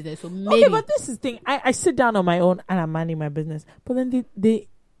minding my my business. business. So maybe Okay, but this is the thing. I sit down on my own and I'm minding my business. But then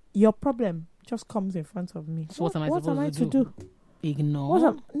your problem just comes in front of me. So what am I supposed to do?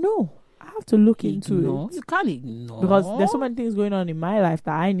 ignore. No, I have to look into Ignore. it You can't ignore. because there's so many things going on in my life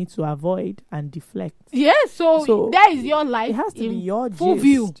that I need to avoid and deflect. Yeah, so So, that is your life. It has to be in your full gist.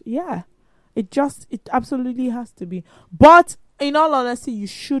 view. Yeah, it absolutely has to be. But in all honesty, you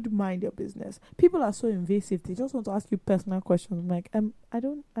should mind your business. People are so invasive; they just want to ask you personal questions. I'm like, I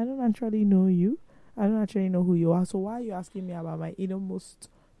don't actually know you. I don't actually know who you are. So why are you asking me about my innermost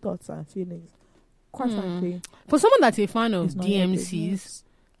thoughts and feelings? Quite frankly, For someone that's a fan of it's not your DMCs, business.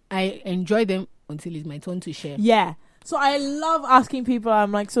 I enjoy them until it's my turn to share. Yeah. So I love asking people.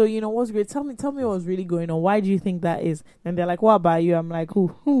 I'm like, so what's great? Tell me what's really going on. Why do you think that is? And they're like, what about you? I'm like,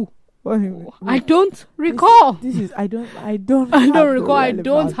 who? What do you mean? I don't recall. This is I don't I don't recall. I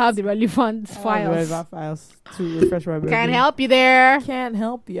don't have the relevant files. files to refresh my memory. Can't help you there. Can't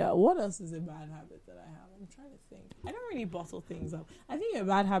help you. What else is a bad habit that I have? I'm trying to think. I don't really bottle things up. I think a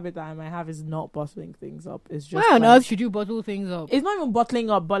bad habit that I might have is not bottling things up. It's just Why on like- earth should you bottle things up? It's not even bottling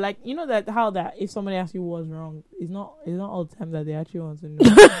up, but like you know that how that if somebody asks you what's wrong, it's not all the time that they actually want to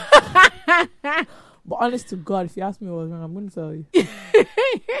know. But honest to God, if you ask me what's wrong, I'm going to tell you.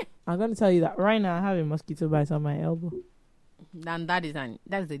 I'm going to tell you that right now I have a mosquito bite on my elbow. And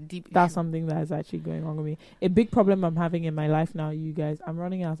that's the deep That's issue. something that is actually going wrong with me. A big problem I'm having in my life now, you guys, I'm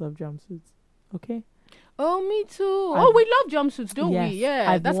running out of jumpsuits. Okay? Oh, me too. I've- we love jumpsuits, don't Yes, we?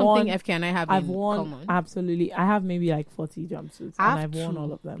 Yeah, I've that's worn- something FK and I have I've in worn, common. absolutely. I have maybe like 40 jumpsuits, I and have I've worn 2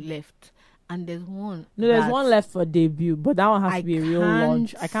 all of them. left, and there's one. No, there's that- one left for debut, but that one has I to be a real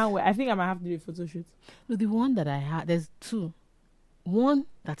launch. can't- I can't wait. I think I might have to do a photo shoot. No, the one that I had. There's 2. One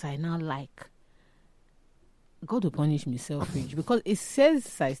that I now like. God will punish me, selfish, because it says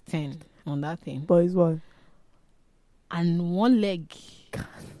size 10 on that thing, But it's what? and one leg.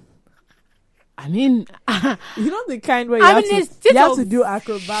 I mean, You know the kind where you, I'm have, in a to, state you have of to do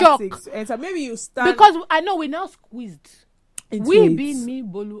acrobatics. And so maybe you stand because I know we're now squeezed. into We it. being me,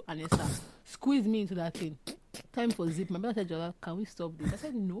 Bolu, and Esa, squeeze me into that thing. Time for zip. My brother said, Jola, can we stop this? I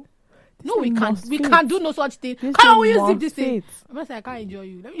said, no. No, we thing can't. must We fit. can't do no such thing. This How thing will you zip must this thing? fit. My brother said, I can't enjoy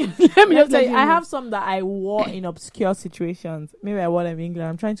you. Let me Let me just tell let you, you I know. have some that I wore in obscure situations. Maybe I wore them in England.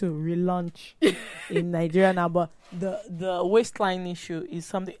 I'm trying to relaunch in Nigeria now, but the waistline issue is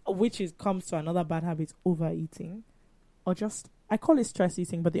something which comes to another bad habit: overeating, or just I call it stress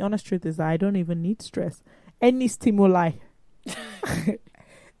eating. But the honest truth is that I don't even need stress. Any stimuli,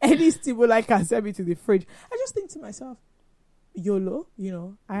 any stimuli can send me to the fridge. I just think to myself, YOLO,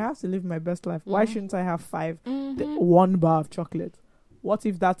 I have to live my best life. Why shouldn't I have 5? One bar of chocolate. What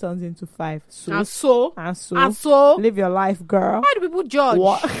if that turns into 5? And so, And so, live your life, girl. why do people judge?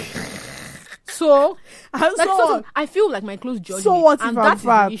 What? So, And like, so, so I feel like my clothes judge So me, what if and I'm that's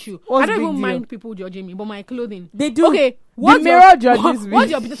fat? the issue. What's I don't the even big mind deal? people judging me, but my clothing. they do. Okay, The mirror judges me. What's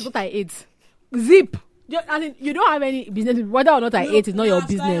your business? What I ate? Zip. I mean, you don't have any business. Whether or not I ate is not your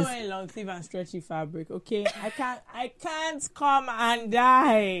business. I'm long sleeve and stretchy fabric. Okay, I can't come and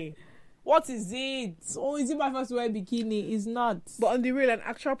die. What is it? Oh, is it my first wear bikini? It's not. But on the real, an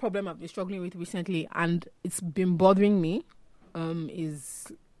actual problem I've been struggling with recently, and it's been bothering me, is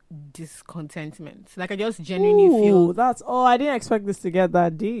discontentment. Like I just genuinely feel. That's I didn't expect this to get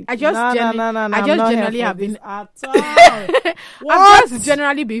that deep. I just no, genu- no, no, no, I I'm just not here generally for have this been- at all. I've just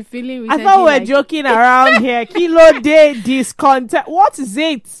generally been feeling. I Recently, thought we were like, joking around here. Kilo day discontent. What is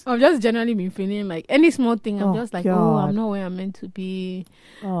it? I've just generally been feeling like any small thing. I'm Oh, just like, God. I'm not where I'm meant to be.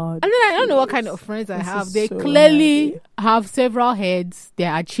 Oh, And then I don't know what kind of friends I This have. is They so clearly heavy. have several heads.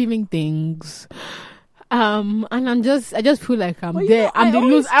 They're achieving things. And I just feel like I'm But you there. know, I'm the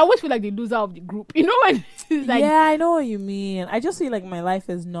always- loser. I always feel like the loser of the group. You know when it's like, yeah, I know what you mean. I just feel like my life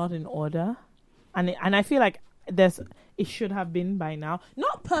is not in order, and I feel like it should have been by now.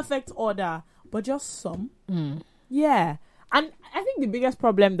 Not perfect order, but just some. Yeah, and I think the biggest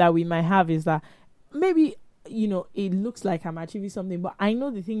problem that we might have is that maybe it looks like I'm achieving something, but I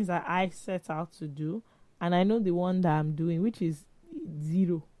know the things that I set out to do, and I know the one that I'm doing, which is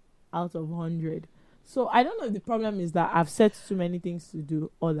 0 out of 100. So I don't know if the problem is that I've set too many things to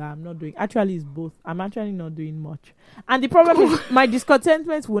do or that I'm not doing. Actually, it's both. I'm actually not doing much. And the problem is my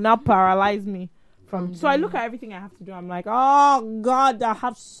discontentment will now paralyze me. So I look at everything I have to do. I'm like, oh, God, I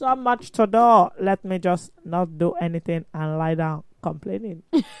have so much to do. Let me just not do anything and lie down complaining.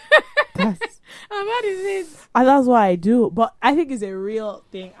 and what is it? And that's what I do. But I think it's a real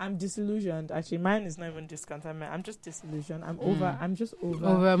thing. I'm disillusioned. Actually, mine is not even discontentment. I'm just disillusioned. I'm just over.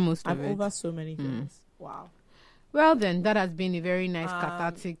 Over most I'm of it. over so many things. Wow. Well, then that has been a very nice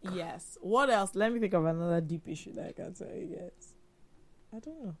cathartic. Yes. What else? Let me think of another deep issue that I can tell you guys. I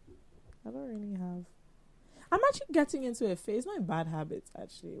don't know. I don't really have. I'm actually getting into a phase. Not a bad habit,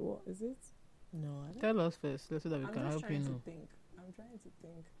 actually. What is it? No, I don't. Tell us first, so that we I'm can just help you trying know. to think. I'm trying to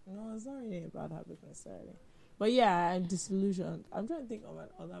think. No, it's not really a bad habit necessarily. But yeah, I'm disillusioned. I'm trying to think of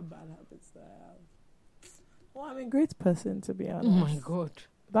other bad habits that I have. Well, I'm a great person, to be honest. Oh my God.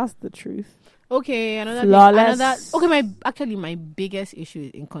 That's the truth. Okay, another Flawless. okay, my biggest issue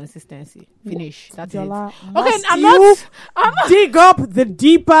is inconsistency. Finish. That's Jola, it. Okay, must I'm you not dig up the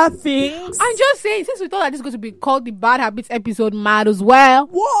deeper things. I'm just saying, since we thought that this is going to be called the Bad Habits episode, might as well.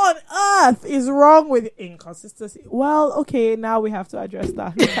 What on earth is wrong with inconsistency? Well, okay, now we have to address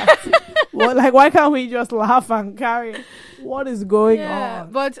that. Well, like, why can't we just laugh and carry? What is going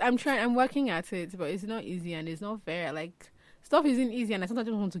on? But I'm working at it, but it's not easy and it's not fair. Like, stuff isn't easy, and I sometimes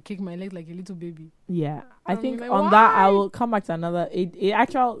just want to kick my leg like a little baby. Yeah, I I'm think like, on that I why? will come back to another a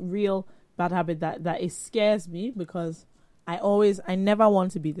actual real bad habit that it scares me because I never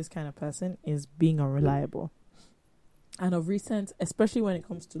want to be this kind of person is being unreliable. And of recent, especially when it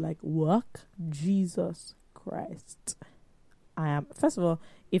comes to like work, Jesus Christ, I am. First of all,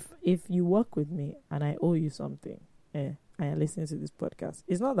 if you work with me and I owe you something, and you're listening to this podcast,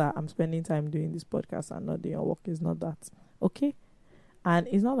 it's not that I'm spending time doing this podcast and not doing your work. It's not that. Okay, And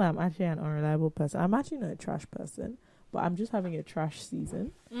it's not that I'm actually an unreliable person. I'm actually not a trash person, but I'm just having a trash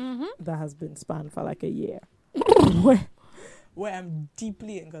season that has been spanned for like a year. where I'm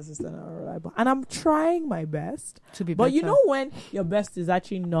deeply inconsistent and unreliable. And I'm trying my best to be But better. you know when your best is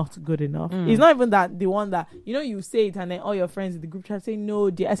actually not good enough? It's not even that the one that, you know, you say it and then all your friends in the group chat say, no,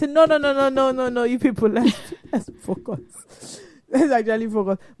 dear. I said, no, you people, let's focus. Let's actually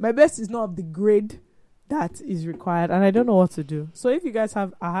focus. My best is not of the grade that is required, and I don't know what to do. So if you guys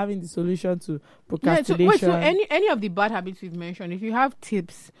are having the solution to procrastination, so any of the bad habits we've mentioned, if you have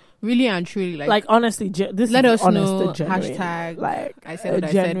tips, really and truly, like honestly, this let is us honest know. and genuine. Hashtag like I said what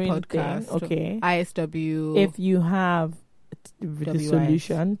I said podcast. podcast. Okay, ISW. if you have the WIS,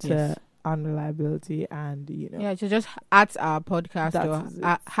 solution to yes. unreliability, and you know, Yeah, so just at our podcast That or is it.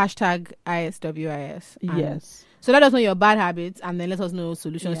 hashtag ISWIS. And yes. So let us know your bad habits and then let us know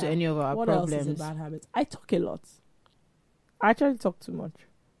solutions to Yeah. any of our What problems. else is a bad habit? I talk a lot. I actually talk too much.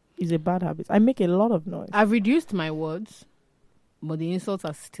 It's a bad habit. I make a lot of noise. I've reduced my words, but the insults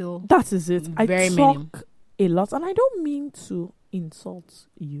are still That is it. very I many. talk a lot, and I don't mean to insult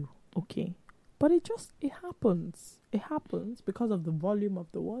you, okay? But it happens. It happens because of the volume of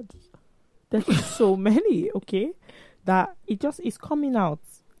the words. There's just so many, okay? That it's coming out,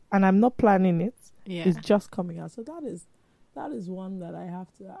 and I'm not planning it. Yeah. It's just coming out. So that is one that I have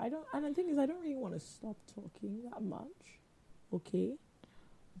to. And the thing is, I don't really want to stop talking that much, okay?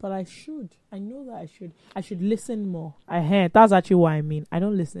 But I should. I know that I should. I should listen more. That's actually what I mean. I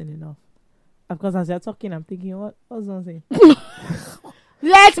don't listen enough. Of course, as you're talking, I'm thinking, what's on saying?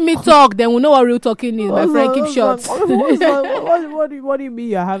 Let me talk, then we'll know what real talking is. My friend, keep short. What do you mean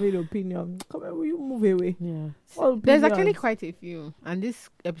you're having an opinion? Come on, will you move away? Yeah. What There's opinions? actually quite a few, and this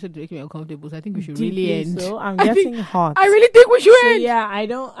episode is making me uncomfortable. So I think we should Deeply really end. So I'm I getting think- hot. I really think we should So end. yeah, I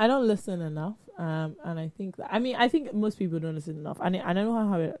don't listen enough. And I think I think most people don't listen enough. And I don't know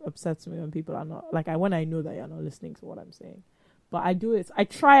how it upsets me when people are not when I know that you're not listening to what I'm saying. But I do it. I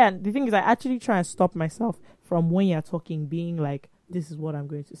try, and the thing is, I actually try and stop myself from when you're talking being like, this is what I'm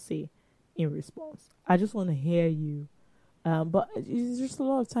going to say in response. I just want to hear you. But it's just a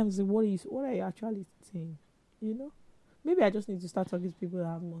lot of times, like, what are you actually saying? You know? Maybe I just need to start talking to people that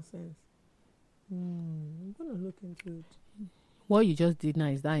have more sense. I'm going to look into it. What you just did now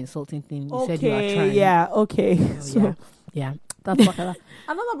is that insulting thing. You said you are Okay, trying. yeah, okay. Oh, So yeah. that's what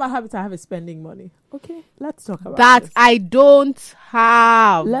another bad habit I have is spending money. Okay, let's talk about That this. I don't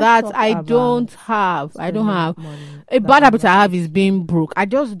have. Let's That talk I about don't have. I don't Spending have. money. A That bad habit I'm I not- have is being broke. I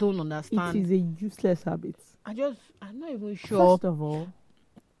just don't It understand. is a useless habit. I'm not even sure. First of all,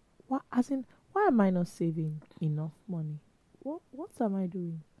 why am I not saving enough money? What am I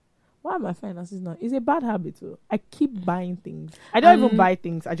doing? Why are my finances not? It's a bad habit. Too. I keep buying things. I don't even buy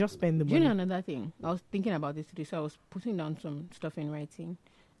things. I just spend the Do you money. know another thing? I was thinking about this today, so I was putting down some stuff in writing,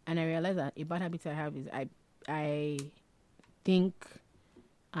 and I realized that a bad habit I have is I think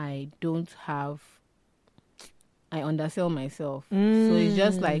I don't have. I undersell myself, so it's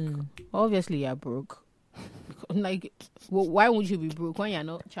just like obviously you're broke. Like, why would you be broke when you're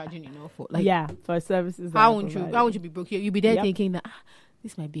not charging enough for? Like, yeah, for services. that how are would you? provided. How would you be broke? You'll be there Yep. thinking that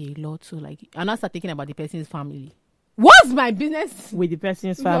this might be a lot. So like, and I start thinking about the person's family. What's my business? with the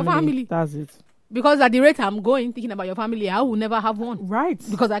person's With your family? family. That's it. Because at the rate I'm going, thinking about your family, I will never have one. Right.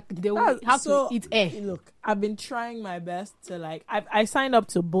 Because they will have to eat air. Look, I've been trying my best to I signed up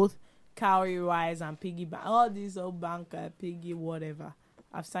to both Cowrywise and Piggy Bank, all these old banker, Piggy, whatever.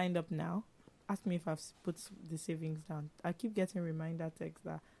 I've signed up now. Ask me if I've put the savings down. I keep getting reminder texts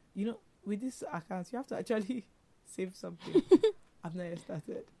that, with this account, you have to actually save something. I've not yet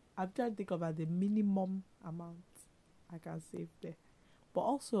started. I'm trying to think about the minimum amount I can save there. But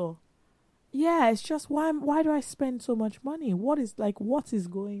also, yeah, it's just why do I spend so much money? What is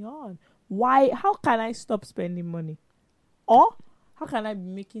going on? How can I stop spending money? Or how can I be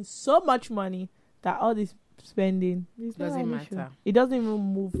making so much money that all this spending Doesn't matter. It doesn't even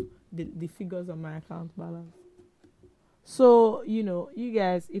move the figures on my account balance. So, you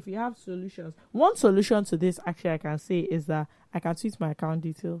guys, if you have solutions, one solution to this actually I can say is that I can tweet my account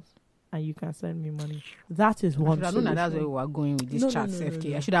details and you can send me money. That is one I should have known solution. that that's where we were going with this No, chat, no, FK.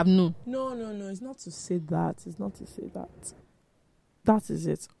 no. I should have known. No, it's not to say that. It's not to say that. That is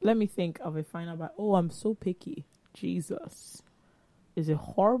it. Let me think of a final bite. Oh, I'm so picky. Jesus. It's a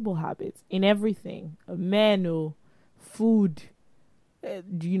horrible habit in everything. Men, food,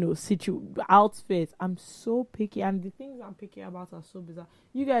 outfit. I'm so picky. And the things I'm picky about are so bizarre.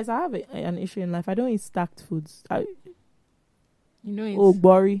 You guys, I have an issue in life. I don't eat stacked foods. It's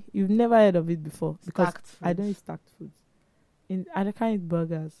Bori. You've never heard of it before. Because stacked I don't foods. eat stacked foods. I can't eat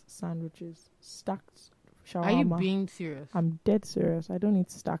burgers, sandwiches, stacked shawarma. Are you being serious? I'm dead serious. I don't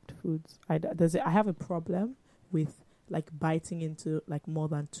eat stacked foods. I have a problem with like biting into like more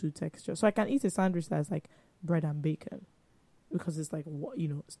than two textures. So I can eat a sandwich that's like bread and bacon because it's like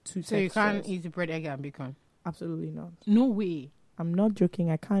it's two So textures. you can't eat bread, egg, and bacon? Absolutely not. No way. I'm not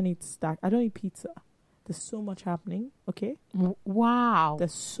joking. I can't eat stacked. I don't eat pizza. There's so much happening. Okay. Wow.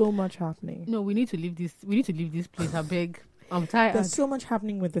 There's so much happening. No, we need to leave this. We need to leave this place. I beg. I'm tired. There's so much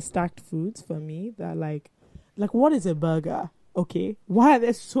happening with the stacked foods for me that like what is a burger? Okay, why are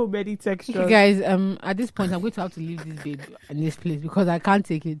there so many textures? Okay, guys, at this point, I'm going to have to leave this babe in this place because I can't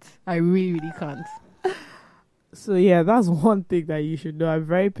take it. I really, really can't. So yeah, that's one thing that you should know. I'm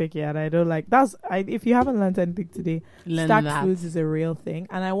very picky and I don't like if you haven't learned anything today, Learn stacked that. foods is a real thing,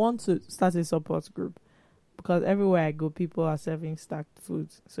 and I want to start a support group because everywhere I go, people are serving stacked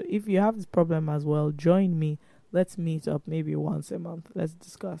foods. So if you have this problem as well, join me. Let's meet up maybe once a month. Let's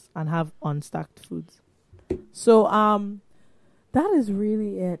discuss and have unstacked foods. So that is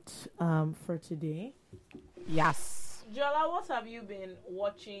really it for today. Yes. Jola, what have you been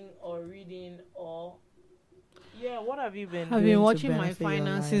watching or reading or what have you been I've doing been to watching my benefit your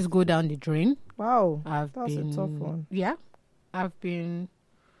finances life? go down the drain. Wow. That's a tough one. Yeah. I've been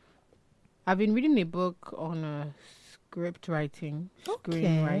reading a book on script writing,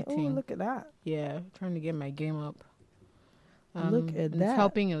 screenwriting. Oh, look at that. Yeah, trying to get my game up. Look at It's that.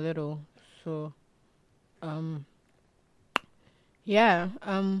 helping a little. So, yeah.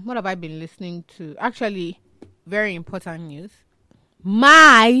 What have I been listening to? Actually, very important news. The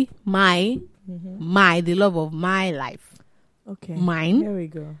love of my life. Okay. Mine. Here we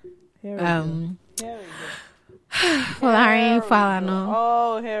go. Here we go. Folarin Falana,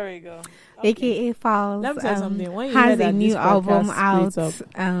 Oh, here we go. aka Falz, Let me tell you something. When you has hear a that new this album podcast out. splits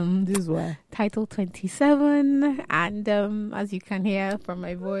up, this is why. Title 27, and as you can hear from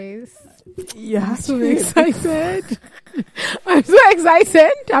my voice, Yeah, I'm so excited. I'm so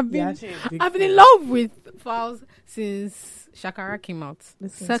excited. I've been in love with Falz since Shakara came out.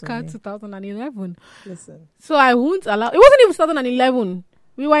 Listen Circa to me. 2011. Listen, So I won't allow. It wasn't even 2011.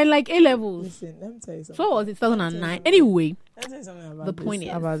 We were in like A levels. listen. Let me tell you something. So what was it? 2009. Anyway, Let me tell you something about The this, point is-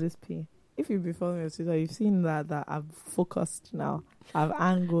 about this P. If you've been following me on Twitter, you've seen that I've focused now. I've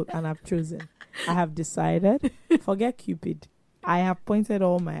angled and I've chosen. I have decided. Forget Cupid. I have pointed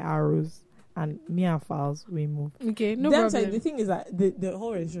all my arrows, and me and Falz, we move. okay, no Then problem. the thing is that the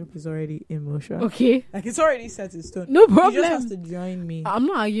whole relationship is already in motion. Okay, Like it's already set in stone. no You just problem. have to join me I'm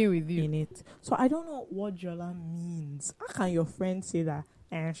not arguing with you. in it. So I don't know what Jola means. How can your friend say that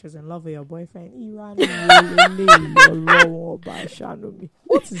she's in love with your boyfriend?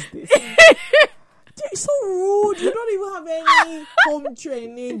 What is this? It's so rude. You don't even have any home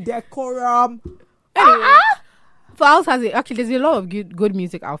training, decorum. Anyway, Falz has actually there's a lot of good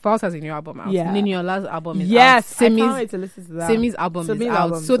music out. Falz has a new album out. Yeah. Niniola's album is Yes, out. I can't wait to listen to that. Simi's album Simi's is out.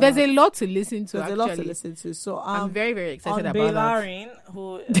 album So is there's out. a lot to listen to. There's actually, a lot to listen to. So I'm very very excited on about that. Bailarin,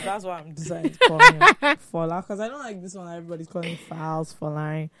 who that's what I'm deciding to call him Fola, because I don't like this one. Everybody's calling Falz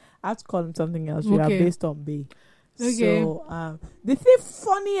Folarin. I have to call him something else. We are Okay. based on Bay. Okay. So the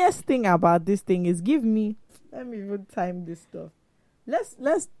funniest thing about this thing is let me even time this stuff.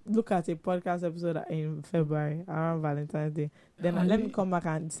 Let's look at a podcast episode in February around Valentine's Day. Then let me come back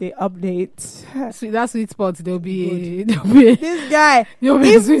and say update. That sweet spot. There'll be This guy,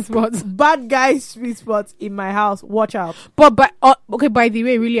 a sweet spot. bad guy, sweet spots in my house. Watch out. But okay. By the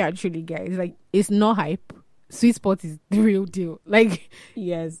way, really actually, guys, like it's not hype. Sweet spot is the real deal. Like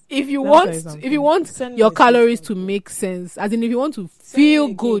Yes. if you Let me want tell you something. if you want Send me your a sweet calories spot. to make sense, as in if you want to Send me feel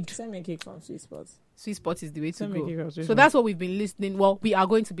a good, cake. Send me a cake from Sweet Spots. sweet spot is the way to Send me a cake go. from Sweet So Spots. that's what we've been listening. Well, we are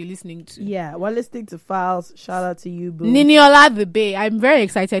going to be listening to. Yeah, we're listening to Files. Shout out to you, boo. Niniola the Bay. I'm very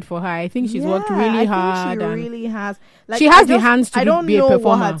excited for her. I think she's worked Yeah, really I hard. think she and really has. Like, she has the hands to I don't be a know what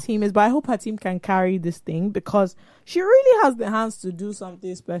performer. her team is, but I hope her team can carry this thing because she really has the hands to do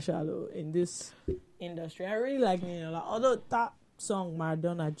something special in this industry. I really like Niniola. Although that song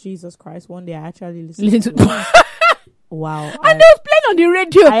Maradona, Jesus Christ, one day I actually listened Listen to to it. Wow. and they was playing on the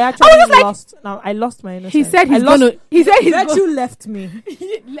radio. I actually was just like- lost. Now I lost my innocence. He said I he's lost, gonna. He said he's Virtue gonna. left me.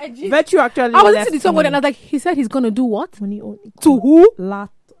 Legit. Virtue actually. I was left listening to someone me. and I was like, he said he's gonna do what? When he only To who? La,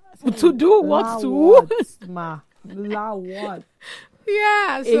 To do what? La To who? what, ma? La what?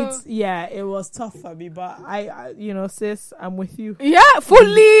 Yeah. So It was tough for me, but I sis, I'm with you. yeah,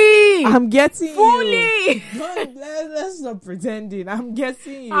 fully. I'm getting you. fully. Don't- let's stop pretending. I'm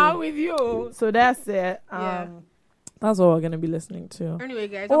getting you. I'm with you. So that's it. Yeah. That's what we're gonna be listening to. Anyway,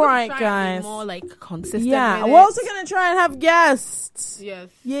 guys. All I'm gonna right, try and guys. be more like consistent. Yeah, with we're it. also gonna try and have guests. Yes.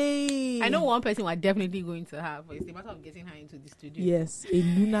 Yay! I know one person we're definitely going to have, but it's a matter of getting her into the studio. Yes, a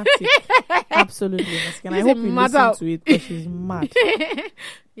lunatic. Absolutely, Mexican. I It's hope a you matter listen of- to it because she's mad.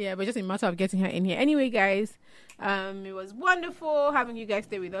 Yeah, but just a matter of getting her in here. Anyway, guys, it was wonderful having you guys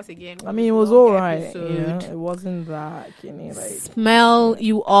stay with us again. I mean, it was Long alright. episode. Yeah, it wasn't that like. Smell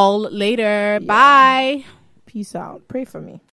you all later. Yeah. Bye. Peace out. Pray for me.